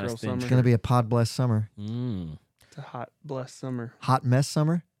a get hot you a nice girl thin summer. It's going to be a PodBless summer. It's a hot, blessed summer. Hot mess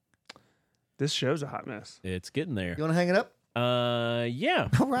summer. This show's a hot mess. It's getting there. You want to hang it up? Yeah.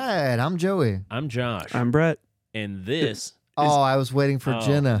 All right. I'm Joey. I'm Josh. I'm Brett. And this... Oh, I was waiting for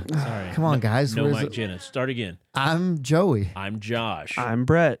Jenna. Sorry. Come on, guys. No, Where's Mike, it? Jenna. Start again. I'm Joey. I'm Josh. I'm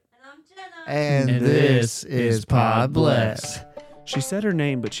Brett. And I'm Jenna. And this is PodBless. She said her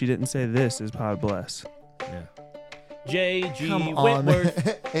name, but she didn't say this is PodBless. Yeah. J.G. Come on. Whitworth.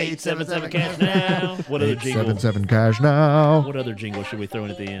 877 cash now. What other jingle? 877 cash now. What other jingle should we throw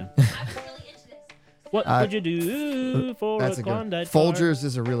in at the end? I'm really into this. What would you do for That's a a good. Klondike bar? Folgers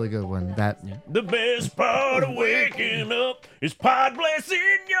is a really good one. That The best part of waking up is PodBless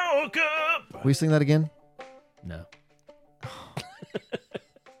in your cup. we sing that again? No.